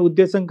చేయాలనే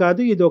ఉద్దేశం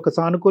కాదు. ఇది ఒక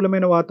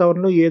సానుకూలమైన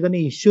వాతావరణంలో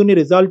ఏదైనా ఇష్యూని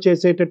రిజాల్వ్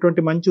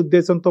చేసేటటువంటి మంచి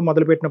ఉద్దేశంతో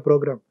మొదలుపెట్టిన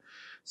ప్రోగ్రామ్.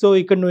 సో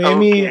ఇక్కడ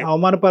నువ్వేమీ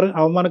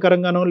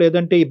అవమానకరంగానో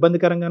లేదంటే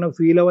ఇబ్బందికరంగానో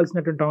ఫీల్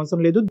అవ్వాల్సినటువంటి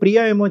అవసరం లేదు.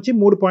 ప్రియా ఏమొచ్చి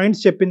 3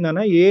 పాయింట్స్ చెప్పిందన్న.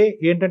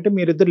 ఏంటంటే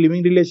మీరిద్దరు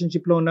లివింగ్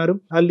రిలేషన్షిప్ లో ఉన్నారు.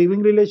 ఆ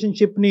లివింగ్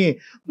రిలేషన్షిప్ ని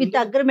విత్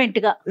అగ్రిమెంట్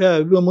గా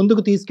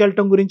ముందుకు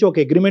తీసుకెళ్లటం గురించి ఒక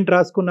అగ్రిమెంట్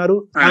రాసుకున్నారు.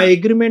 ఆ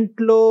అగ్రిమెంట్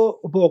లో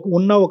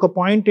ఉన్న ఒక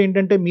పాయింట్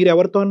ఏంటంటే మీరు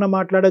ఎవరితో అన్నా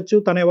మాట్లాడచ్చు,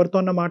 తను ఎవరితో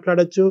అన్నా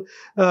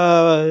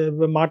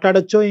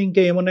మాట్లాడచ్చో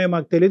ఇంకా ఏమున్నాయో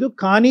మాకు తెలీదు.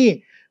 కానీ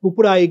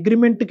ఇప్పుడు ఆ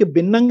అగ్రిమెంట్కి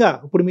భిన్నంగా,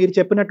 ఇప్పుడు మీరు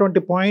చెప్పినటువంటి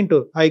పాయింట్,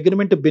 ఆ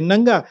అగ్రిమెంట్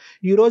భిన్నంగా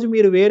ఈరోజు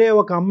మీరు వేరే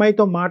ఒక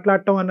అమ్మాయితో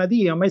మాట్లాడటం అన్నది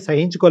ఈ అమ్మాయి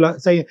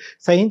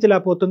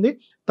సహించలేకపోతుంది.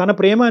 తన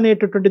ప్రేమ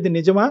అనేటటువంటిది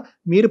నిజమా,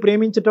 మీరు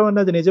ప్రేమించటం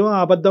అన్నది నిజమా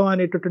అబద్ధమా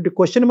అనేటటువంటి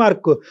క్వశ్చన్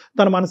మార్క్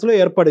తన మనసులో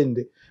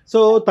ఏర్పడింది. సో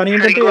తను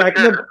ఏంటంటే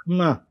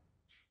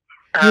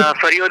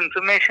ఫర్ యువర్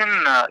ఇన్ఫర్మేషన్,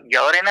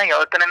 ఎవరైనా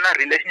ఎవరితోనైనా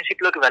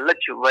రిలేషన్షిప్ లోకి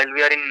వెళ్ళొచ్చు while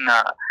we are in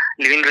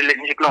living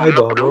relationship లో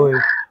ఉన్నప్పుడు.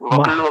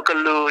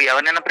 ఒకళ్ళు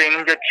ఎవరైనా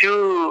ప్రేమించవచ్చు,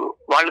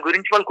 వాళ్ళ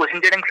గురించి వాళ్ళు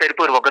క్వశ్చన్ చేయడానికి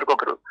సరిపోరు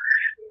ఒకరికొకరు.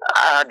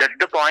 That's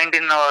the point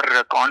in our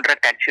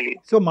contract actually.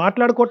 So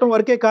మాట్లాడుకోవటం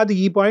వరకే కాదు,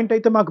 ఈ పాయింట్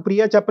అయితే మాకు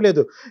ప్రియా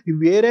చెప్పలేదు,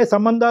 వేరే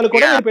సంబంధాలు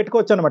కూడా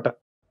పెట్టుకోవచ్చు అనమాట.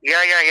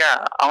 యా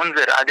అవును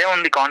సార్, అదే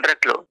ఉంది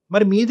కాంట్రాక్ట్ లో.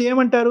 మరి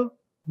మీదేమంటారు?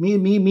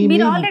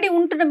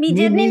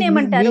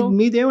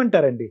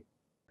 మీదేమంటారండి?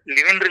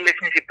 లివింగ్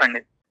రిలేషన్షిప్ అండి.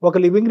 ఒక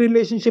లివింగ్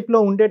రిలేషన్షిప్ లో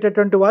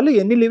ఉండేటటువంటి వాళ్ళు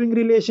ఎన్ని లివింగ్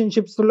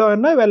రిలేషన్షిప్స్ లో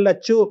అయినా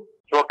వెళ్ళొచ్చు.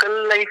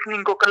 ఒకళ్ళ లైఫ్ ని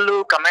ఇంకొకళ్ళు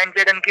కమాండ్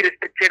చేయడానికి,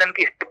 రెస్పెక్ట్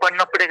చేయడానికి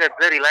ఇష్టపడినప్పుడే కదా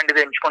సార్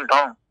ఇలాంటిది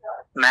ఎంచుకుంటాం.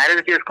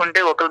 మ్యారేజ్ చేసుకుంటే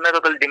ఒకరి మీద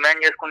ఒకరు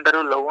డిమాండ్ చేసుకుంటారు,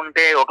 లవ్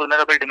ఉంటే ఒకరి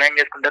మీద ఒకరు డిమాండ్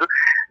చేసుకుంటారు.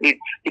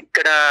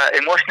 ఇక్కడ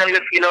ఎమోషనల్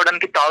గా ఫీల్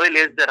అవడానికి తావే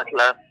లేదు సార్.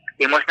 అసలు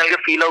ఎమోషనల్ గా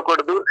ఫీల్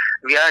అవ్వకూడదు.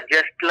 We are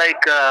just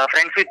like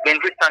friends with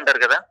benefits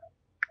అంటారు కదా,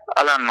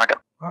 అలా అన్నమాట.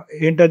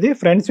 ఏంటది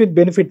ఫ్రెండ్స్ విత్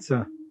బెనిఫిట్స్?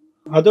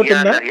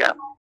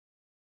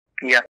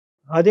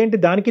 అదేంటి,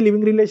 దానికి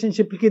లివింగ్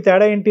రిలేషన్షిప్ కి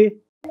తేడా ఏంటి?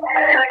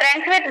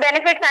 ఫ్రెండ్స్ విత్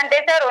బెనిఫిట్స్ అంటే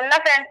సార్ ఉన్న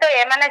ఫ్రెండ్స్ తో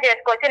ఏమైనా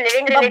చేసుకోవచ్చు,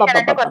 లివింగ్ రిలేషన్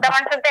అంటే కొత్త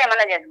మనుషులతో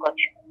ఏమైనా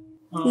చేసుకోవచ్చు.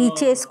 ఈ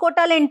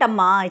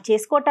చేసుకోవటాలేంటమ్మా,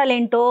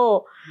 చేసుకోవటాలేంటో,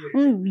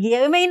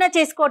 ఏమైనా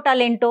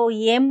చేసుకోవటాలేంటో,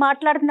 ఏం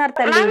మాట్లాడుతున్నారు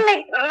తల్లి?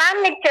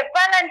 మ్యామ్ మీకు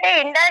చెప్పాలంటే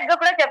ఇండైరెక్ట్ గా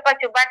కూడా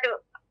చెప్పొచ్చు, బట్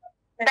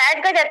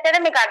డైరెక్ట్ గా చెప్తేనే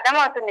మీకు అర్థం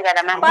అవుతుంది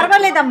కదా మ్యామ్.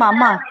 పర్వాలేదమ్మా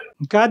అమ్మ.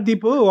 కాదు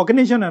దీపు, ఒక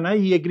నిమిషం నాన్న.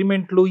 ఈ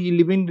అగ్రిమెంట్లు, ఈ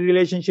లివింగ్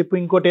రిలేషన్షిప్,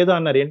 ఇంకోటి ఏదో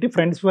అన్నారు ఏంటి,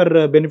 ఫ్రెండ్స్ ఫర్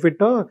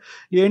బెనిఫిట్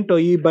ఏంటో,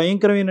 ఈ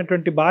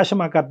భయంకరమైనటువంటి భాష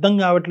మాకు అర్థం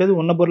కావట్లేదు.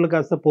 ఉన్న బుర్రలు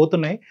కాస్త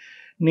పోతున్నాయి.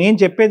 నేను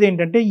చెప్పేది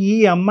ఏంటంటే, ఈ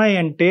అమ్మాయి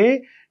అంటే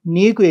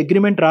నీకు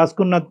అగ్రిమెంట్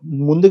రాసుకున్న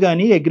ముందు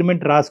కానీ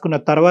అగ్రిమెంట్ రాసుకున్న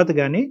తర్వాత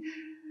కానీ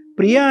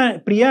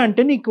ప్రియా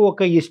అంటే నీకు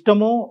ఒక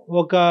ఇష్టమో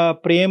ఒక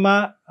ప్రేమ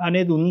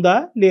అనేది ఉందా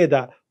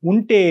లేదా?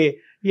 ఉంటే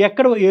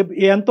ఎక్కడ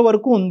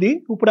ఎంతవరకు ఉంది?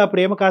 ఇప్పుడు ఆ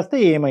ప్రేమ కాస్త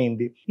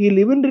ఏమైంది? ఈ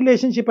లివ్ ఇన్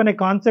రిలేషన్షిప్ అనే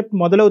కాన్సెప్ట్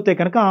మొదలవుతే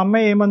కనుక ఆ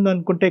అమ్మాయి ఏమంది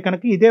అనుకుంటే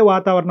కనుక ఇదే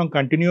వాతావరణం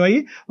కంటిన్యూ అయ్యి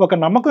ఒక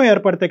నమ్మకం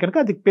ఏర్పడితే కనుక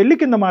అది పెళ్లి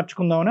కింద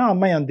మార్చుకుందామని ఆ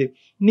అమ్మాయి అంది.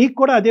 నీకు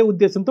కూడా అదే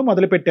ఉద్దేశంతో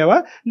మొదలు పెట్టావా,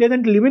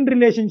 లేదంటే లివ్ ఇన్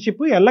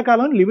రిలేషన్షిప్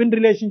ఎల్లకాలం లివ్ ఇన్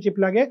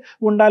రిలేషన్షిప్ లాగే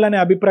ఉండాలనే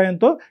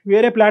అభిప్రాయంతో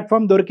వేరే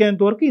ప్లాట్ఫామ్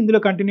దొరికేంత వరకు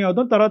ఇందులో కంటిన్యూ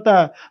అవుదాం, తర్వాత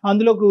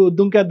అందులోకి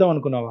దుంకేద్దాం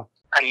అనుకున్నావా?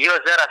 అయ్యో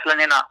సార్, అసలు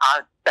నేను ఆ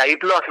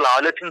టైప్ లో అసలు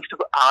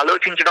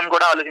ఆలోచించడం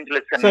కూడా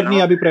ఆలోచించలేదు సార్. నీ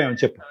అభిప్రాయం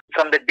చెప్పు.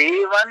 ఫ్రమ్ ద డే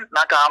వన్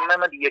నాకు ఆ అమ్మాయి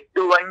మీద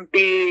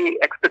ఎటువంటి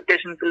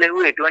ఎక్స్పెక్టేషన్స్ లేవు,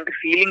 ఎటువంటి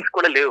ఫీలింగ్స్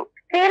కూడా లేవు.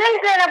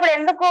 ఫీలింగ్స్ లేనప్పుడు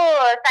ఎందుకు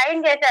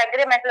సైన్ చేసే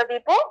అగ్రిమెంట్ లో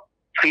దీపు?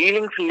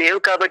 ఫీలింగ్స్ లేవు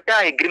కాబట్టి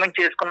ఆ అగ్రిమెంట్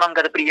చేసుకున్నాం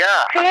కదా ప్రియా.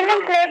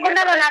 ఫీలింగ్స్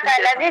లేకుండా నువ్వు నాకు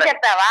అలర్జీ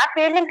చెప్తావా?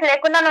 ఫీలింగ్స్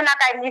లేకుండా నువ్వు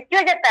నాకు మిస్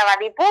యూ చెప్తావా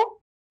దీపు?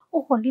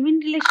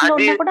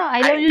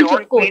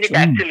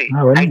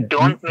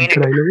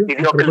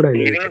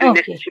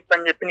 రిలేషన్షిప్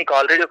అని చెప్పి నీకు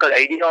ఆల్రెడీ ఒక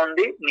ఐడియా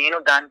ఉంది. నేను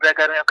దాని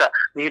ప్రకారం ఒక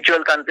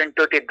మ్యూచువల్ కన్సెంట్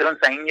తోటి ఇద్దరం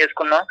సైన్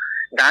చేసుకున్నాం.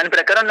 దాని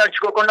ప్రకారం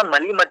నడుచుకోకుండా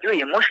మళ్ళీ మధ్యలో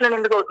ఎమోషనల్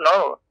ఎందుకు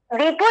అవుతున్నావు?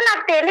 దీపు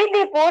నాకు తెలియదు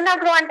దీపు,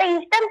 నాకు అంటే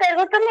ఇష్టం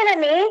పెరుగుతుంది.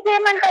 నేను ఏం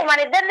చేయమంటావు? మన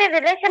ఇద్దరి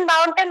రిలేషన్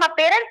బాగుంటే మా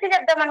పేరెంట్స్ కి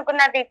చెప్దాం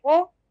అనుకున్నా దీపు.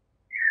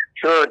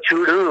 సో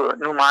చూడు,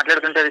 నువ్వు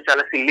మాట్లాడుతుంటే అది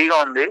చాలా సిల్లీగా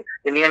ఉంది.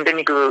 ఎందుకంటే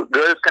నీకు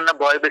గర్ల్స్ కన్నా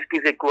బాయ్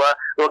బెస్టీస్ ఎక్కువ.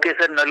 ఓకే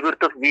సార్,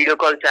 నలుగురితో వీడియో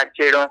కాల్ చాట్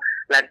చేయడం,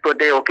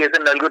 లేకపోతే ఓకే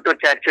సార్ నలుగురితో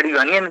చాట్ చేయడం,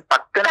 ఇవన్నీ నేను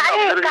పక్కన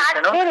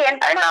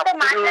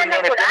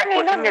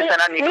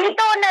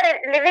నీతో ఉన్న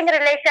లివింగ్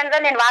రిలేషన్ లో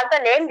నేను వాళ్ళతో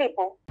లేను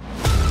దీపు.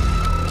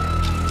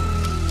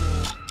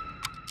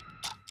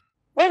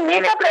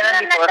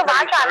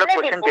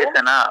 క్వశ్చన్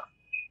చేశానా?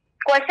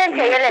 క్వశ్చన్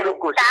చేయలేదు.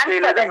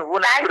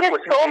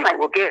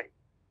 ఓకే,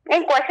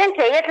 నేను క్వశ్చన్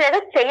చేయట్లేదు,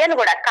 చెయ్యను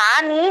కూడా.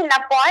 కానీ నా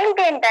పాయింట్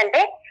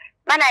ఏంటంటే,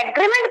 మన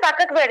అగ్రిమెంట్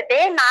పక్కకు పెడితే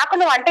నాకు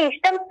నువ్వు అంటే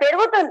ఇష్టం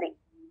పెరుగుతుంది.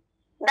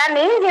 దాన్ని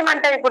ఏం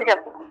చేయమంటావు ఇప్పుడు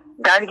చెప్పు?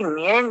 దానికి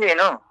నేనేం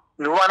చేయను.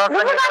 నువ్వు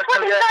అనవసరంగా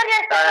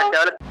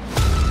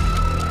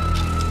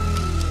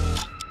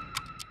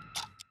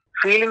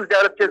ఫీలింగ్స్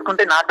డెవలప్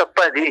చేసుకుంటే నా తప్ప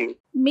అది.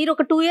 మీరు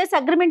ఒక 2 years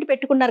అగ్రిమెంట్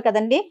పెట్టుకున్నారు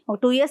కదండి, ఒక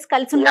 2 years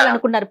కలిసి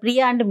ఉండాలనుకున్నారు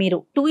ప్రియా అండ్ మీరు.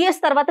 2 years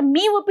తర్వాత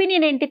మీ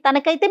ఒపీనియన్ ఏంటి?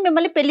 తనకైతే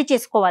మిమ్మల్ని పెళ్లి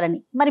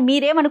చేసుకోవాలని, మరి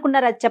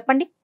మీరేమనుకున్నారు అది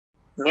చెప్పండి.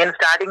 నేను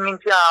స్టార్టింగ్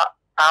నుంచి ఆ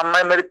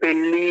అమ్మాయి మీద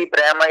పెళ్లి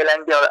ప్రేమ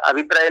ఇలాంటి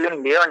అభిప్రాయాలు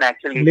లేవండి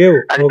యాక్చువల్లీ.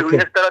 అది 2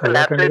 years తర్వాత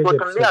ల్యాప్స్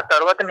అయిపోతుంది. ఆ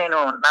తర్వాత నేను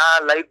నా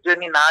లైఫ్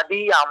జర్నీ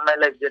నాది, ఆ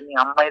అమ్మాయి లైఫ్ జర్నీ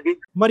అమ్మాయిది.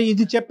 మరి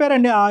ఇది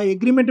చెప్పారండి, ఆ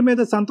అగ్రిమెంట్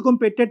మీద సంతకం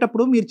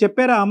పెట్టేటప్పుడు మీరు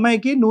చెప్పారా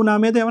అమ్మాయికి, నువ్వు నా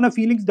మీద ఏమైనా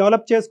ఫీలింగ్స్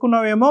డెవలప్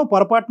చేసుకున్నావేమో,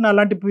 పొరపాటున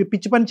అలాంటి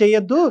పిచ్చి పని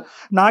చేయొద్దు,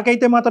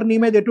 నాకైతే మాత్రం నీ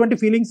మీద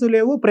ఎటువంటి ఫీలింగ్స్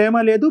లేవు, ప్రేమ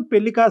లేదు,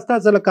 పెళ్లి కాస్త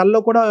అసలు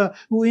కల్లో కూడా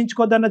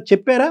ఊహించుకోద్దన్న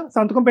చెప్పారా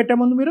సంతకం పెట్టే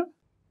ముందు మీరు?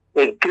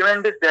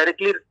 Agreement is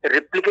directly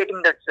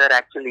replicating that sir.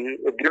 Actually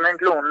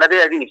agreement లో ఉన్నదే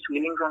అది.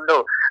 ఫీలింగ్స్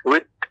ఉండవు.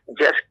 విత్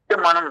జస్ట్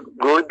మనం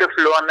గో విత్ ద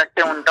ఫ్లో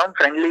అన్నట్టే ఉంటాం,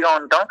 ఫ్రెండ్లీగా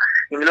ఉంటాం.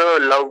 ఇందులో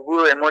లవ్,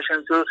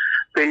 ఎమోషన్స్,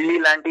 పెళ్లి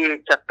లాంటి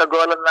చెత్త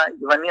గోళ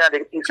ఇవన్నీ నా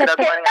దగ్గర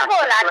తీసుకురావాలి.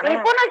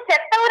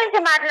 చెత్త గురించి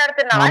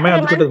మాట్లాడుతున్నాం.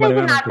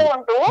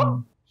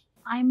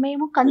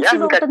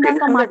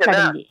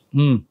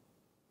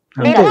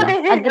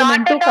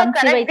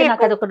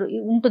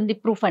 ఉంటుంది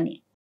ప్రూఫ్ అని.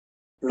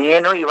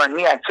 నేను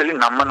ఇవన్నీ యాక్చువల్లీ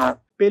నమ్మను.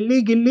 పెళ్లి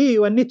గిల్లి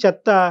ఇవన్నీ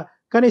చెత్త,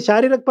 కానీ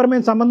శారీరక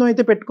పరమైన సంబంధం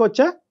అయితే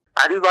పెట్టుకోవచ్చా?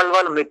 అది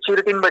వాళ్ళ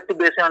మెచ్యూరిటీని బట్టి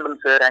బేసే ఉంటుంది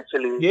సార్.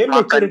 యాక్చువల్లీ ఏం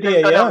మెచ్యూరిటీ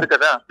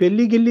అయ్యా?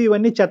 పెళ్లి గిల్లి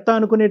ఇవన్నీ చెత్త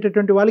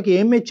అనుకునేటటువంటి వాళ్ళకి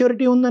ఏం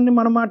మెచ్యూరిటీ ఉందని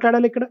మనం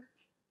మాట్లాడాలి ఇక్కడ.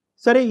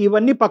 సరే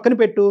ఇవన్నీ పక్కన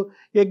పెట్టు,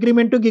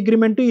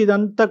 అగ్రిమెంటు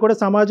ఇదంతా కూడా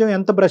సమాజం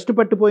ఎంత భ్రష్టు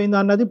పట్టిపోయిందో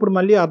అన్నది ఇప్పుడు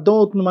మళ్ళీ అర్థం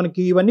అవుతుంది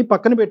మనకి. ఇవన్నీ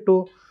పక్కన పెట్టు.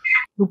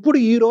 ఇప్పుడు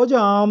ఈ రోజు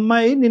ఆ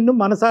అమ్మాయి నిన్ను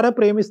మనసారా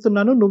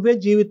ప్రేమిస్తున్నాను, నువ్వే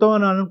జీవితం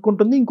అని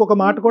అనుకుంటుంది. ఇంకొక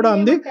మాట కూడా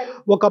అంది,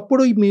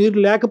 ఒకప్పుడు మీరు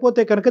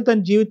లేకపోతే కనుక తన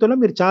జీవితంలో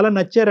మీరు చాలా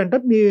నచ్చారంట,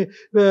 మీ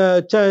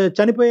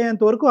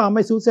చనిపోయేంత వరకు ఆ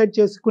అమ్మాయి సూసైడ్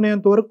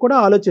చేసుకునేంత వరకు కూడా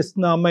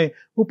ఆలోచిస్తుంది ఆ అమ్మాయి.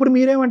 ఇప్పుడు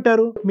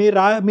మీరేమంటారు?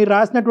 మీరు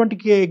రాసినటువంటి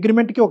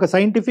అగ్రిమెంట్కి ఒక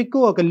సైంటిఫిక్,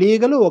 ఒక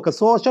లీగల్, ఒక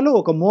సోషల్,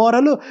 ఒక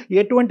మోరల్,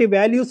 ఎటువంటి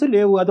వాల్యూస్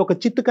లేవు. అది ఒక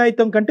చిత్తు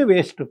కాగితం కంటే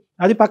వేస్ట్.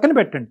 అది పక్కన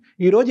పెట్టండి.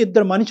 ఈరోజు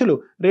ఇద్దరు మనుషులు,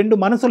 2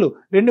 మనసులు,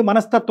 2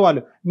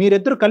 మనస్తత్వాలు,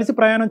 మీరిద్దరు కలిసి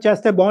ప్రయాణం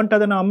చేస్తే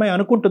బాగుంటుందని అమ్మాయి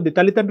అనుకుంటుంది.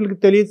 తల్లిదండ్రులకి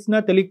తెలిసినా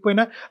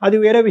తెలియకపోయినా అది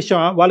వేరే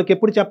విషయం, వాళ్ళకి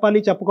ఎప్పుడు చెప్పాలి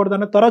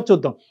చెప్పకూడదన్న తర్వాత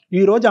చూద్దాం.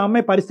 ఈ రోజు ఆ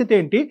అమ్మాయి పరిస్థితి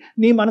ఏంటి,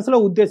 నీ మనసులో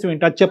ఉద్దేశం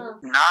ఏంటి అది చెప్పు.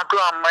 నాకు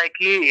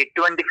అమ్మాయికి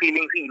ఎటువంటి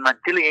ఫీలింగ్స్, ఈ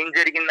మధ్యలో ఏం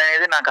జరిగింది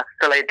అనేది నాకు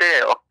అసలు అయితే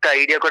ఒక్క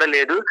ఐడియా కూడా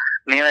లేదు.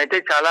 నేనైతే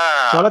చాలా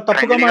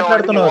తప్పుగా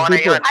మాట్లాడుతున్నావు.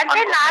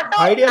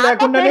 ఐడియా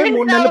లేకుండానే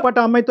 3 నెలల పాటు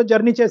అమ్మాయితో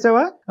జర్నీ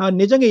చేసావా?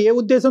 నిజంగా ఏ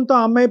ఉద్దేశంతో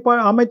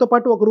అమ్మాయితో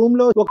పాటు ఒక రూమ్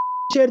లో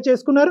షేర్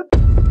చేసుకున్నారు?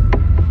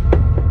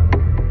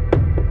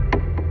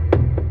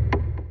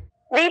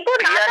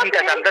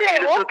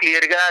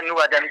 క్లియర్ గా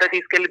నువ్వు అదంతా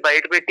తీసుకెళ్లి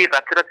బయట పెట్టి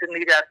రచ్చ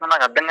చేస్తున్నా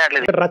నాకు అర్థం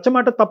కావట్లేదు.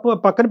 రచ్చమాట తప్పు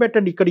పక్కన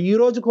పెట్టండి. ఇక్కడ ఈ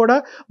రోజు కూడా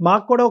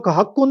మాకు కూడా ఒక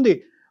హక్కు ఉంది.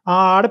 ఆ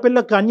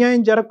ఆడపిల్లకి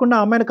అన్యాయం జరగకుండా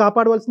అమ్మాయిని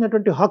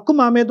కాపాడవలసినటువంటి హక్కు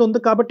మా మీద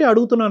ఉంది కాబట్టి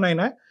అడుగుతున్నాను.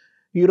 ఆయన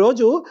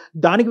ఈరోజు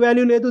దానికి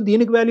వాల్యూ లేదు,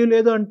 దీనికి వాల్యూ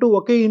లేదు అంటూ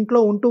ఒకే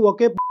ఇంట్లో ఉంటూ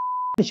ఒకే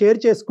షేర్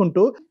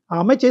చేసుకుంటూ ఆ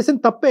అమ్మాయి చేసిన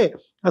తప్పే.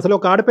 అసలు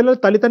ఒక ఆడపిల్లలు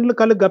తల్లిదండ్రులు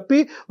కళ్ళు గప్పి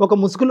ఒక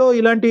ముసుగులో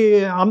ఇలాంటి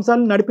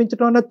అంశాలను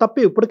నడిపించడం అనేది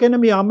తప్పే. ఇప్పటికైనా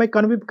మీ అమ్మాయి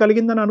కనువిప్పు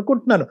కలిగిందని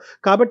అనుకుంటున్నాను.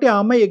 కాబట్టి ఆ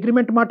అమ్మాయి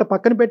అగ్రిమెంట్ మాట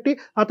పక్కన పెట్టి,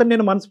 అతను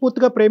నేను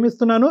మనస్ఫూర్తిగా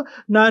ప్రేమిస్తున్నాను,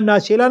 నా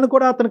శీలాన్ని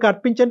కూడా అతనికి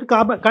అర్పించండి,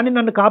 కానీ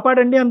నన్ను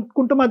కాపాడండి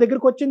అనుకుంటూ మా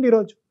దగ్గరికి వచ్చింది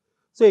ఈరోజు.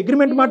 సో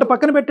అగ్రిమెంట్ మాట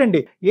పక్కన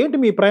పెట్టండి. ఏంటి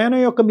మీ ప్రయాణం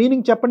యొక్క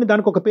మీనింగ్ చెప్పండి,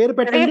 దానికి ఒక పేరు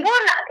పెట్టండి.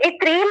 ఈ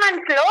 3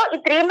 months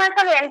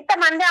లో ఎంత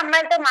మంది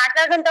అమ్మాయితో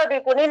మాట్లాడుతుంటావు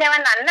దీపు?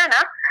 నేనేమన్నా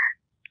అన్నానా?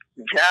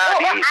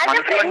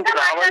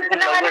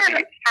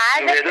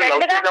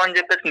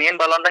 చెప్పేసి నేను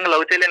బలవంతంగా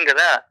లవ్ చేయలేను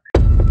కదా.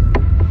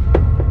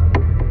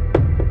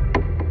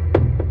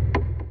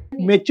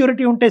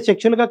 మెచ్యూరిటీ ఉంటే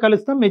సెక్షువల్ గా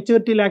కలుస్తాం,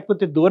 మెచ్యూరిటీ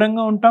లేకపోతే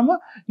దూరంగా ఉంటాము.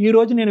 ఈ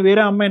రోజు నేను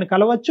వేరే అమ్మాయిని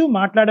కలవచ్చు,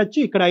 మాట్లాడచ్చు,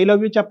 ఇక్కడ ఐ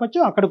లవ్ యూ చెప్పొచ్చు,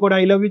 అక్కడ కూడా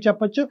ఐ లవ్ యూ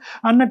చెప్పొచ్చు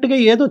అన్నట్టుగా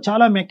ఏదో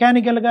చాలా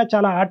మెకానికల్ గా,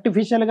 చాలా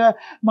ఆర్టిఫిషియల్ గా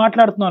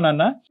మాట్లాడుతున్నాను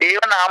అన్న.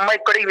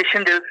 అమ్మాయికి కూడా ఈ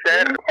విషయం తెలుసు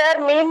సార్.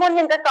 మీ ముందు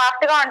ఇంత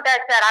సాఫ్ట్ గా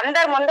ఉంటాడు సార్,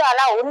 అందరి ముందు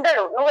అలా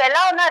ఉండడు. నువ్వు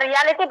ఎలా ఉన్నా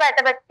రియాలిటీ బయట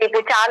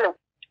పెట్టి చాలు.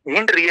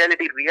 ఏంటి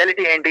రియాలిటీ?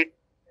 రియాలిటీ ఏంటి?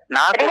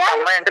 నాకు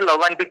అమ్మాయి అంటే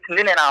లవ్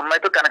అనిపించింది, నేను ఆ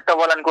అమ్మాయితో కనెక్ట్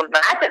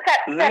అవ్వాలనుకుంటున్నాను.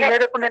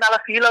 నేను అలా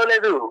ఫీల్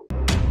అవ్వలేదు.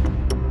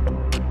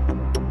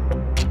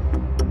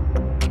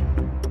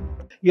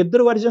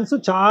 ఇద్దరు వర్జన్స్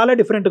చాలా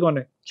డిఫరెంట్గా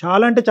ఉన్నాయి,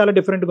 చాలా అంటే చాలా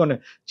డిఫరెంట్గా ఉన్నాయి.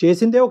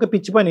 చేసిందే ఒక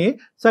పిచ్చి పని.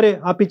 సరే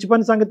ఆ పిచ్చి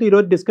పని సంగతి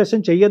ఈరోజు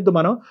డిస్కషన్ చెయ్యొద్దు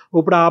మనం.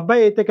 ఇప్పుడు ఆ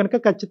అబ్బాయి అయితే కనుక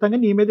ఖచ్చితంగా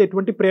నీ మీద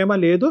ఎటువంటి ప్రేమ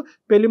లేదు,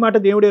 పెళ్లి మాట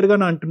దేవుడు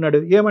ఎరుగాను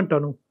అంటున్నాడు.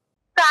 ఏమంటావు?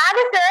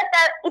 కాదు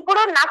సార్,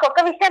 ఇప్పుడు నాకు ఒక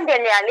విషయం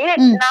తెలియాలి,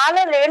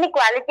 నాలో లేని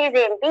క్వాలిటీస్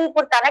ఏంటి,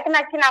 ఇప్పుడు తనకి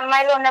నచ్చిన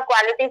అమ్మాయిలో ఉన్న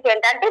క్వాలిటీస్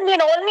ఏంటి? అంటే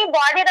నేను ఓన్లీ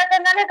బాడీ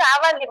రకంగానే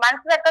కావాలి,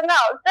 మనసు రకంగా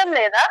అవసరం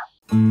లేదా?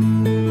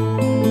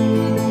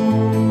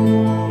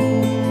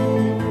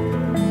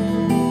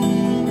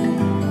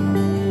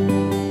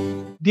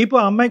 దీపు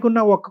అమ్మాయికి ఉన్న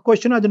ఒక్క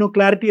క్వశ్చన్, అది నువ్వు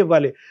క్లారిటీ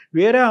ఇవ్వాలి.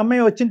 వేరే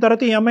అమ్మాయి వచ్చిన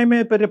తర్వాత ఈ అమ్మాయి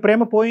మీద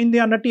ప్రేమ పోయింది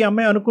అన్నట్టు ఈ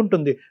అమ్మాయి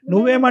అనుకుంటుంది.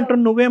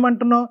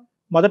 నువ్వేమంటున్నావు?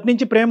 మొదటి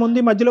నుంచి ప్రేమ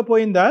ఉంది, మధ్యలో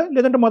పోయిందా,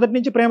 లేదంటే మొదటి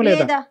నుంచి ప్రేమ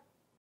లేదా?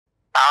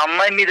 ఆ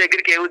అమ్మాయి మీ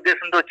దగ్గరికి ఏ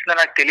ఉద్దేశంతో వచ్చిందో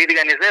నాకు తెలియదు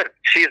కానీ sir,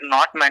 she's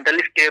not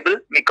mentally stable.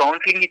 Me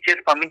counselling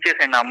ఇచ్చేసి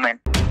పంపించేసండి ఆ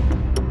అమ్మాయిని.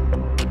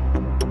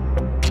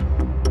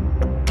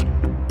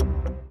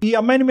 ఈ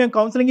అమ్మాయిని మేము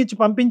కౌన్సిలింగ్ ఇచ్చి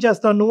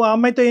పంపించేస్తాం, నువ్వు ఆ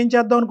అమ్మాయితో ఏం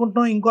చేద్దాం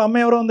అనుకుంటున్నావు? ఇంకో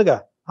అమ్మాయి ఎవరో ఉందిగా,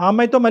 ఆ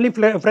అమ్మాయితో మళ్ళీ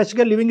ఫ్రెష్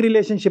గా లివింగ్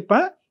రిలేషన్షిప్.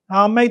 ఆ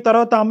అమ్మాయి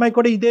తర్వాత ఆ అమ్మాయి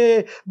కూడా ఇదే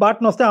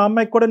బాటను వస్తే ఆ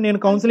అమ్మాయికి కూడా నేను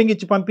కౌన్సిలింగ్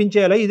ఇచ్చి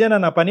పంపించేయాలా? ఇదేనా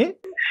నా పని?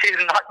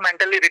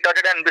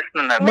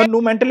 మరి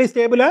నువ్వు మెంటలీ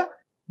స్టేబులా?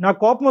 నాకు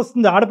కోపం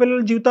వస్తుంది.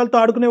 ఆడపిల్లల జీవితాలతో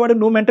ఆడుకునేవాడు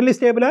నువ్వు మెంటలీ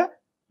స్టేబులా?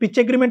 పిచ్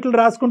అగ్రిమెంట్లు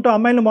రాసుకుంటూ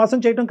అమ్మాయిని మోసం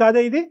చేయడం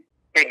కాదే ఇది?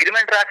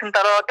 అగ్రిమెంట్ రాసిన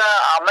తర్వాత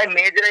ఆ అమ్మాయి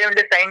మేజర్ అయి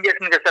ఉండి సైన్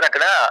చేసింది కదా సార్.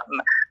 అక్కడ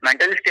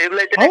మెంటల్ స్టేబుల్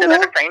అయితే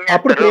సైన్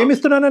అప్పుడు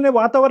ప్రేమిస్తున్నాననే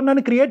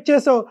వాతావరణాన్ని క్రియేట్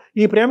చేసావు.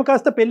 ఈ ప్రేమ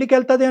కాస్త పెళ్లికి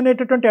వెళ్తుంది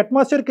అనేటటువంటి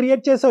అట్మాస్ఫియర్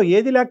క్రియేట్ చేసావు.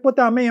 ఏది లేకపోతే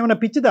ఆ అమ్మాయి ఏమైనా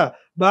పిచ్చిదా?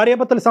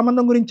 భార్యాభర్తల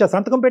సంబంధం గురించి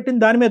సంతకం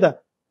పెట్టింది దాని మీద.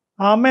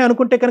 ఆ అమ్మాయి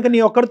అనుకుంటే కనుక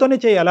నీ ఒక్కడితోనే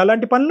చేయాలి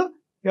అలాంటి పనులు?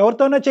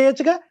 ఎవరితోనో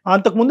చేయొచ్చుగా.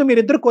 అంతకుముందు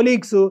మీరిద్దరు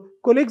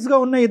కొలీగ్స్ గా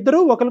ఉన్న ఇద్దరు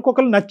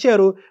ఒకరికొకరు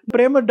నచ్చారు,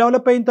 ప్రేమ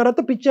డెవలప్ అయిన తర్వాత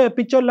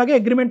పిచ్చోళ్ళలాగా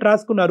అగ్రిమెంట్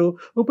రాసుకున్నారు.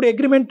 ఇప్పుడు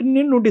అగ్రిమెంట్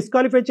ని నువ్వు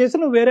డిస్క్వాలిఫై చేసి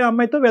నువ్వు వేరే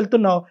అమ్మాయితో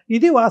వెళ్తున్నావు.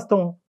 ఇది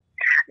వాస్తవం.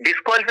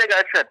 డిస్క్వాలిఫై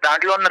కాదు సార్,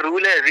 దాంట్లో ఉన్న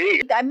రూల్ అది.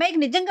 అమ్మాయికి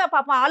నిజంగా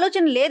పాపం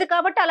ఆలోచన లేదు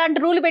కాబట్టి అలాంటి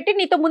రూల్ పెట్టి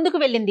నీతో ముందుకు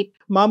వెళ్ళింది.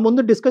 మా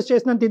ముందు డిస్కస్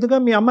చేసినంత ఇదిగా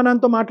మీ అమ్మ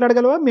నాన్నతో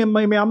మాట్లాడగలవా?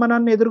 మీ అమ్మ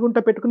నాన్న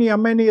ఎదురుగుంటా పెట్టుకుని ఈ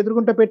అమ్మాయిని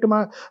ఎదురుగుంటా పెట్టి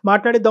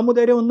మాట్లాడే దమ్ము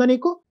ధైర్యం ఉందా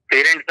నీకు?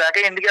 పేరెంట్స్ దాకా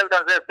ఎందుకు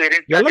వెళ్తాం సార్?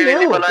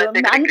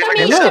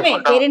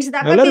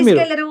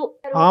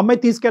 ఆ అమ్మాయి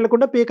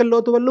తీసుకెళ్లకుండా పీకల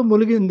లోతు వల్ల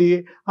ములిగింది.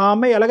 ఆ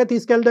అమ్మాయి ఎలాగ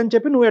తీసుకెళ్దని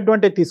చెప్పి నువ్వు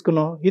అడ్వాంటేజ్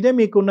తీసుకున్నావు. ఇదే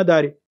మీకున్న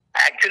దారి.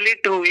 యాక్చువల్లీ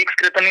 2 weeks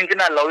క్రితం నుంచి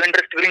నా లవ్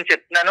ఇంట్రెస్ట్ గురించి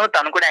చెప్తున్నాను,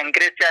 తను కూడా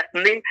ఎంకరేజ్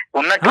చేస్తుంది.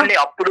 ఉన్నట్టుండి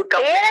అప్పుడు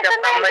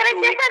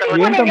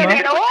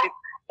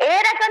ఏ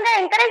రకంగా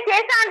ఎంకరేజ్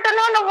చేసా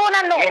అంటున్నావు నువ్వు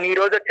నన్ను? నేను ఈ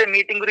రోజు వచ్చే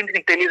మీటింగ్ గురించి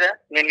నీకు తెలీదా?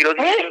 నేను ఈ రోజు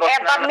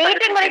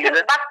మీటింగ్ గురించి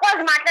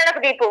బక్వాస్ మాట్లాడకు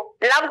దీపు.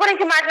 లవ్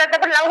గురించి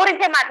మాట్లాడేటప్పుడు లవ్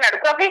గురించే మాట్లాడు,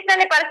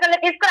 ప్రొఫెషనల్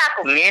పర్సనల్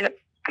తీసుకురాకు.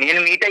 నేను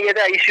మీట్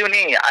అయ్యేది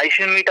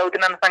ఐషు మీట్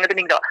అవుతున్న సంగతి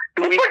నీకు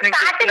 2 weeks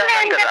నుంచి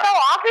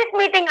ఆఫీస్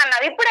మీటింగ్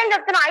అన్నావు, ఇప్పుడేం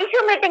చెప్తున్నావు ఐషు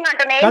మీటింగ్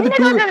అంటున్నావు?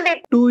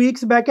 2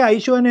 weeks బ్యాక్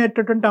ఐషు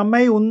అనేటటువంటి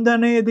అమ్మాయి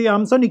ఉందనేది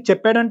అంశం నీకు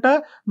చెప్పాడంట,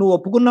 నువ్వు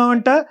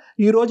ఒప్పుకున్నావంట.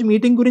 ఈ రోజు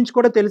మీటింగ్ గురించి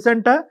కూడా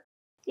తెలుసంట.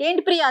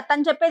 ఏంటి ప్రియా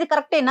తను చెప్పేది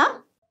కరెక్టేనా?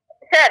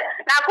 సార్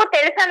నాకు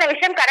తెలుసు అన్న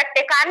విషయం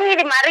కరెక్టే, కానీ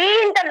ఇది మరీ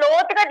ఇంత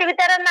లోతుగా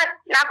దిగుతారని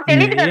నాకు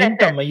తెలియదు కదా.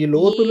 ఏంటమ్మా ఈ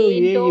లోతులు?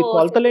 ఈ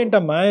కొలతలు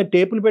ఏంటమ్మా?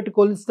 టేపులు పెట్టి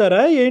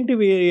కొలుస్తారా ఏంటి?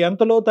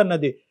 ఎంత లోతు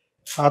అన్నది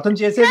అతను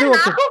చేసేది.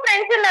 నాకు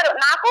ఫ్రెండ్స్ ఉన్నారు,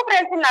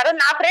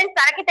 నా ఫ్రెండ్స్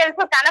తనకి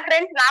తెలుసు, తన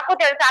ఫ్రెండ్స్ నాకు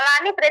తెలుసు. అలా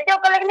అని ప్రతి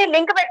ఒక్కరికి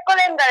లింక్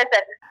పెట్టుకోలేము కదా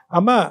సార్.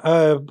 అమ్మా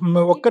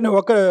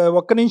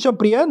ఒక్క నిమిషం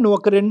ప్రియా, నువ్వు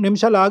 2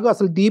 నిమిషాలు ఆగు.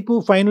 అసలు దీపు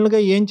ఫైనల్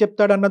గా ఏం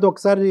చెప్తాడు అన్నది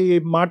ఒకసారి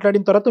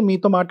మాట్లాడిన తర్వాత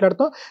మీతో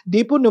మాట్లాడతాం.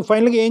 దీపు నువ్వు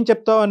ఫైనల్ గా ఏం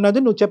చెప్తావు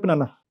అన్నది నువ్వు చెప్పు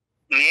నాన్న.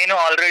 నేను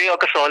ఆల్రెడీ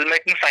ఒక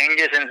సోల్మేట్ ని ఫైండ్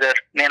చేశాను సార్.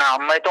 నేను ఆ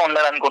అమ్మాయితో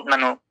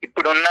ఉండాలనుకుంటున్నాను.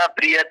 ఇప్పుడున్న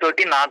ప్రియా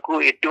తోటి నాకు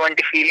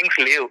ఎటువంటి ఫీలింగ్స్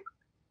లేవు.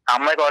 ఆ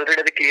అమ్మాయికి ఆల్రెడీ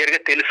అది క్లియర్ గా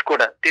తెలుసు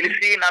కూడా.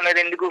 తెలిసి నా మీద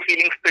ఎందుకు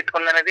ఫీలింగ్స్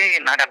పెట్టుకుందనేది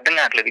నాకు అర్థం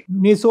కావట్లేదు.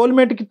 నీ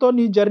సోల్మేట్ తో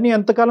నీ జర్నీ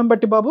ఎంతకాలం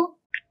బట్టి బాబు?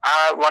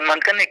 1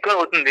 month కన్నా ఎక్కువ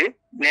అవుతుంది.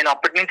 నేను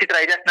అప్పటి నుంచి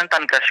ట్రై చేస్తున్నాను.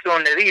 తను క్రష్ గా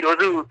ఉండేది. ఈ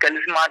రోజు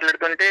కలిసి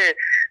మాట్లాడుతుంటే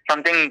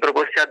సంథింగ్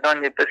ప్రపోజ్ చేద్దాం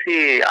అని చెప్పేసి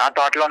ఆ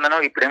థాట్ లో ఉన్నాను.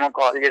 ఇప్పుడేమో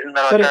కాల్ చేసిన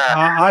తర్వాత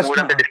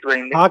మూడంతా డిస్టర్బ్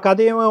అయింది. ఆ కథ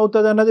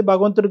ఏమవుతుంది అన్నది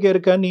భగవంతుడికి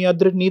ఎరుక.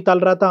 నీ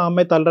తలరాత ఆ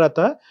అమ్మాయి తలరాత.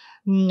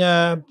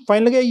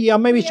 ఫైనల్ గా ఈ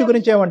అమ్మాయి విషయం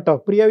గురించి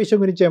ఏమంటావు? ప్రియా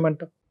విషయం గురించి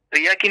ఏమంటావు?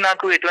 ప్రియాకి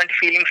నాకు ఎటువంటి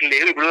ఫీలింగ్స్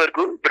లేవు ఇప్పుడు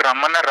వరకు. ఇప్పుడు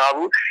రమ్మన్నా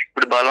రావు.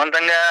 ఇప్పుడు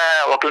బలవంతంగా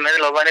ఒకరి మీద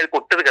లవ్ అనేది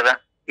పుట్టదు కదా,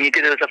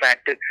 నీకే తెలుసా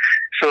ఫ్యాక్ట్.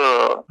 సో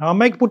ఆ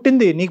అమ్మాయికి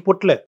పుట్టింది, నీకు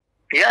పుట్టలే.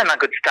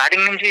 నాకు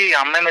స్టార్టింగ్ నుంచి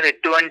అమ్మాయి మీద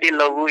ఎటువంటి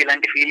లవ్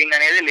ఇలాంటి ఫీలింగ్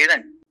అనేది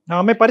లేదండి. ఆ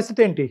అమ్మాయి పరిస్థితి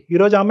ఏంటి ఈ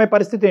రోజు? ఆ అమ్మాయి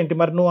పరిస్థితి ఏంటి?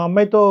 మరి నువ్వు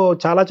అమ్మాయితో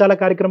చాలా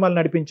కార్యక్రమాలు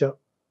నడిపించావు,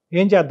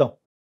 ఏం చేద్దాం?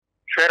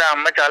 సార్ ఆ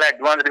అమ్మాయి చాలా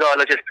అడ్వాన్స్డ్ గా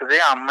ఆలోచిస్తుంది.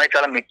 ఆ అమ్మాయి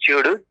చాలా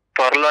మెచ్యూర్డ్.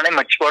 త్వరలోనే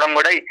మర్చిపోవడం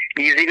కూడా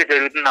ఈజీగా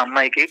జరుగుతుంది.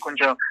 అమ్మాయికి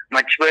కొంచెం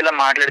మర్చిపోయేలా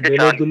మాట్లాడితే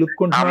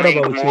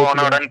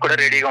కూడా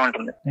రెడీగా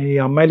ఉంటుంది. ఈ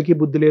అమ్మాయిలకి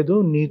బుద్ధి లేదు,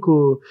 నీకు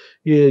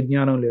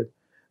జ్ఞానం లేదు.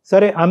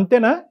 సరే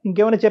అంతేనా?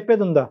 ఇంకేమైనా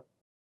చెప్పేది ఉందా?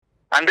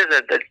 అంతే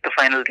sir, that's the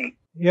final thing.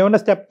 ఏమైనా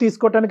స్టెప్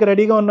తీసుకోవడానికి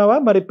రెడీగా ఉన్నావా?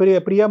 మరి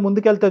ప్రియా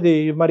ముందుకెళ్తుంది,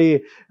 మరి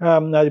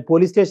అది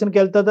పోలీస్ స్టేషన్కి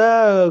వెళ్తుందా,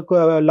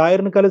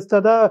 లాయర్ని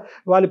కలుస్తుందా,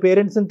 వాళ్ళ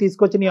పేరెంట్స్ ని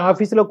తీసుకొచ్చి నీ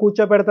ఆఫీసులో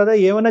కూర్చోబెడతా,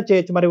 ఏమైనా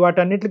చేయొచ్చు. మరి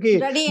వాటన్నిటికీ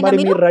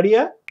మరి మీరు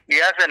రెడీయా?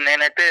 యా సార్,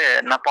 నేనైతే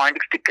నా పాయింట్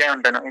కి స్టిక్ అయి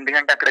ఉంటాను.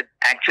 ఎందుకంటే అక్కడ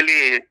యాక్చువల్లీ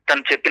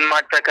తను చెప్పిన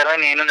మాట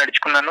ప్రకారం నేను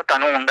నడుచుకున్నాను.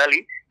 తను ఉండాలి,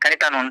 కానీ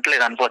తను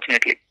ఉండలేదు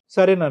అన్ఫార్చునేట్లీ.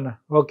 సరేనన్న,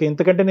 ఓకే.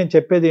 ఇంతకంటే నేను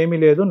చెప్పేది ఏమీ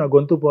లేదు, నా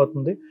గొంతు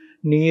పోతుంది.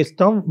 నీ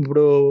ఇష్టం.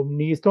 ఇప్పుడు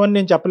నీ ఇష్టం అని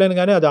నేను చెప్పలేను,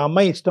 కానీ అది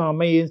అమ్మాయి ఇష్టం.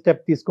 అమ్మాయి ఏం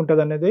స్టెప్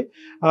తీసుకుంటుంది అనేది,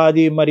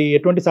 అది మరి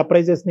ఎటువంటి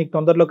సర్ప్రైజెస్ నీకు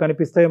తొందరలో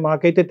కనిపిస్తాయో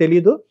మాకైతే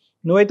తెలియదు.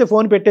 నువ్వైతే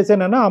ఫోన్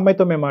పెట్టేసానన్నా,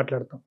 అమ్మాయితో మేము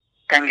మాట్లాడతాం.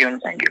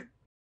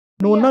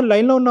 నువ్వు ఉన్న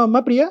లైన్ లో ఉన్నావు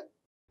అమ్మా ప్రియా?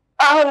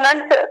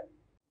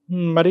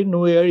 మరి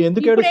నువ్వు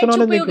ఎందుకు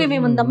ఏడుస్తున్నావు?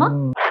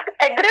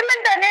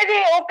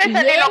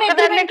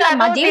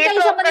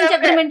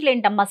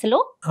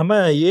 అమ్మా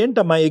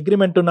ఏంటమ్మా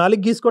అగ్రిమెంట్? 4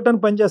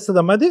 గీసుకోవటానికి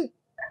పనిచేస్తుందమ్మా అది?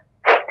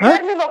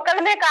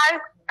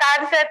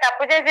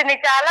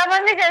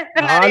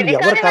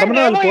 ఎవరు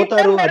కర్మనాలు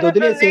పోతారు, అది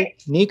వదిలేసి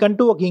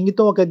నీకంటూ ఒక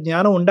ఇంగితం ఒక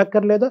జ్ఞానం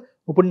ఉండక్కర్లేదా?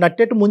 ఇప్పుడు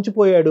నట్టెట్టు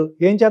ముంచిపోయాడు,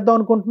 ఏం చేద్దాం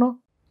అనుకుంటున్నావు?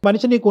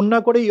 మనిషి నీకు ఉన్నా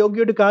కూడా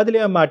యోగ్యుడు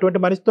కాదులే అమ్మా. అటువంటి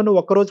మనిషితో నువ్వు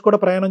ఒక్కరోజు కూడా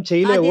ప్రయాణం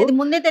చేయలేవు.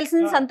 ముందే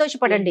తెలిసింది,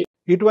 సంతోషపడండి.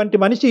 ఇటువంటి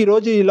మనిషి ఈ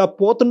రోజు ఇలా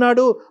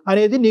పోతున్నాడు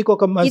అనేది నీకు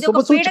ఒక శుభ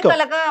సూచకం.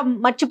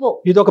 మర్చిపో,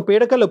 ఇది ఒక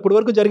పీడకల, ఇప్పటి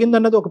వరకు జరిగింది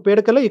అన్నది ఒక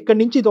పీడకల. ఇక్కడి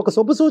నుంచి ఇది ఒక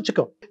శుభ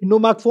సూచకం.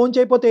 నువ్వు మాకు ఫోన్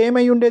చేయకపోతే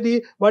ఏమై ఉండేది?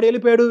 వాడు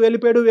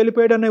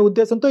వెళ్ళిపోయాడు అనే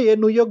ఉద్దేశంతో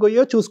నుయ్యో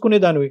గొయ్యో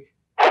చూసుకునేదానివి.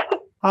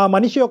 ఆ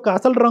మనిషి యొక్క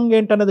అసలు రంగు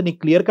ఏంటన్నది నీకు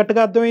క్లియర్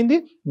కట్గా అర్థమైంది.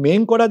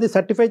 మేము కూడా అది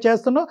సర్టిఫై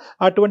చేస్తున్నాం.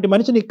 అటువంటి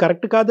మనిషి నీకు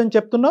కరెక్ట్ కాదని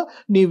చెప్తున్నావు.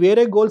 నీ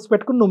వేరే గోల్స్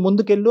పెట్టుకుని నువ్వు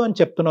ముందుకెళ్ళు అని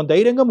చెప్తున్నావు.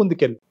 ధైర్యంగా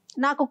ముందుకెళ్ళు.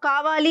 నాకు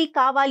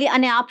కావాలి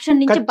అనే ఆప్షన్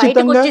నుంచి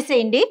బయటకు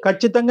వచ్చేసేయండి.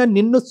 ఖచ్చితంగా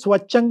నిన్ను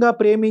స్వచ్ఛంగా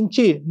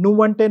ప్రేమించి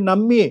నువ్వంటే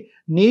నమ్మి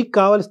నీకు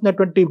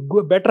కావలసినటువంటి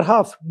బెటర్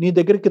హాఫ్ నీ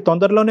దగ్గరికి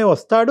తొందరలోనే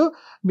వస్తాడు.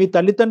 మీ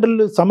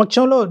తల్లిదండ్రుల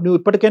సమక్షంలో నువ్వు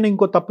ఇప్పటికైనా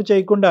ఇంకో తప్పు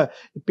చేయకుండా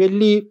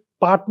పెళ్లి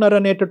పార్ట్నర్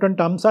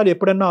అనేటటువంటి అంశాలు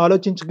ఎప్పుడన్నా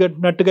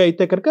ఆలోచించినట్టుగా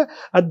అయితే కనుక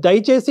అది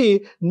దయచేసి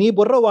నీ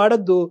బుర్ర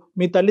వాడద్దు.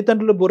 మీ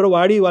తల్లిదండ్రుల బుర్ర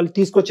వాడి వాళ్ళు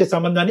తీసుకొచ్చే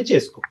సంబంధాన్ని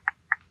చేసుకో.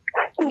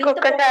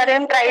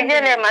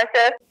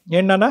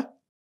 ఏంటన్నా?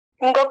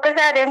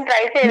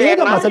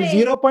 లేదమ్మా, అసలు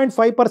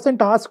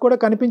 0.5% ఆశ కూడా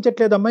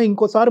కనిపించట్లేదమ్మా.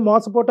 ఇంకోసారి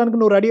మోసపోవటానికి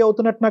నువ్వు రెడీ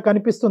అవుతున్నట్టు నాకు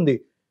అనిపిస్తుంది.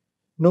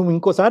 నువ్వు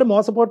ఇంకోసారి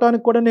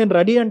మోసపోవటానికి కూడా నేను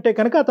రెడీ అంటే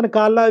కనుక అతని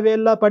కాళ్ళ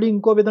వేళ్ళ పడి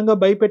ఇంకో విధంగా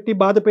భయపెట్టి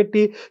బాధ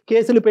పెట్టి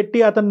కేసులు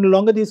పెట్టి అతన్ని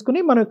లొంగ తీసుకుని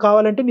మనం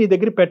కావాలంటే నీ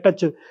దగ్గర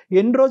పెట్టచ్చు.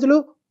 ఎన్ని రోజులు?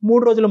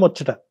 3 రోజులు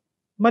ముచ్చట.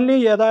 మళ్ళీ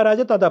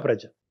యథారాజ తదా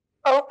ప్రజ.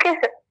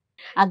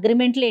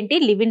 అగ్రిమెంట్లు ఏంటి,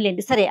 లివిన్లు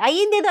ఏంటి? సరే,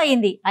 అయ్యింది ఏదో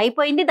అయింది,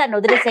 అయిపోయింది, దాన్ని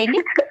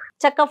వదిలేసేయండి.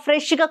 చక్కగా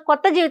ఫ్రెష్ గా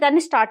కొత్త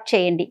జీవితాన్ని స్టార్ట్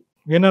చేయండి.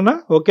 ఏనా?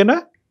 ఓకేనా?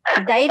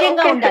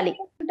 ధైర్యంగా ఉండాలి.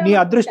 నీ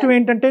అదృష్టం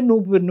ఏంటంటే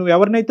నువ్వు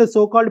ఎవరినైతే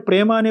సోకాల్డ్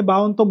ప్రేమ అనే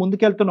భావంతో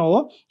ముందుకెళ్తున్నావో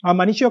ఆ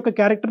మనిషి యొక్క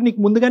క్యారెక్టర్ నీకు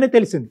ముందుగానే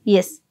తెలిసింది.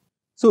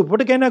 సో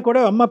ఇప్పటికైనా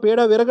కూడా అమ్మ పేడ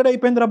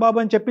విరగడైపోయిందిరా బాబు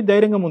అని చెప్పి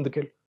ధైర్యంగా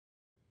ముందుకెళ్ళి.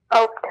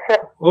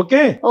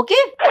 Okay,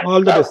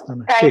 all the best.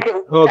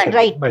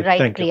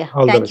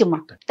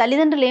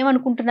 తల్లిదండ్రులు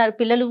ఏమనుకుంటున్నారు?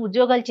 పిల్లలు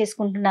ఉద్యోగాలు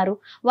చేసుకుంటున్నారు,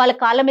 వాళ్ళ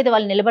కాళ్ళ మీద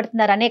వాళ్ళు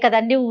నిలబడుతున్నారు అనే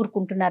కదండి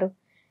ఊరుకుంటున్నారు.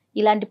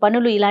 ఇలాంటి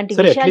పనులు,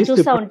 ఇలాంటి విషయాలు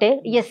చూస్తా ఉంటే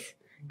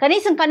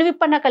కనీసం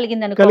కనువిప్పన్నా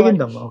కలిగింది అనుకోవాలి.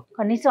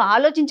 కనీసం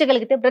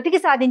ఆలోచించగలిగితే బ్రతికి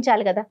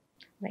సాధించాలి కదా.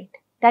 రైట్.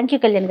 థ్యాంక్ యూ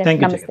కళ్యాణ్ గారు.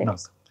 నమస్తే.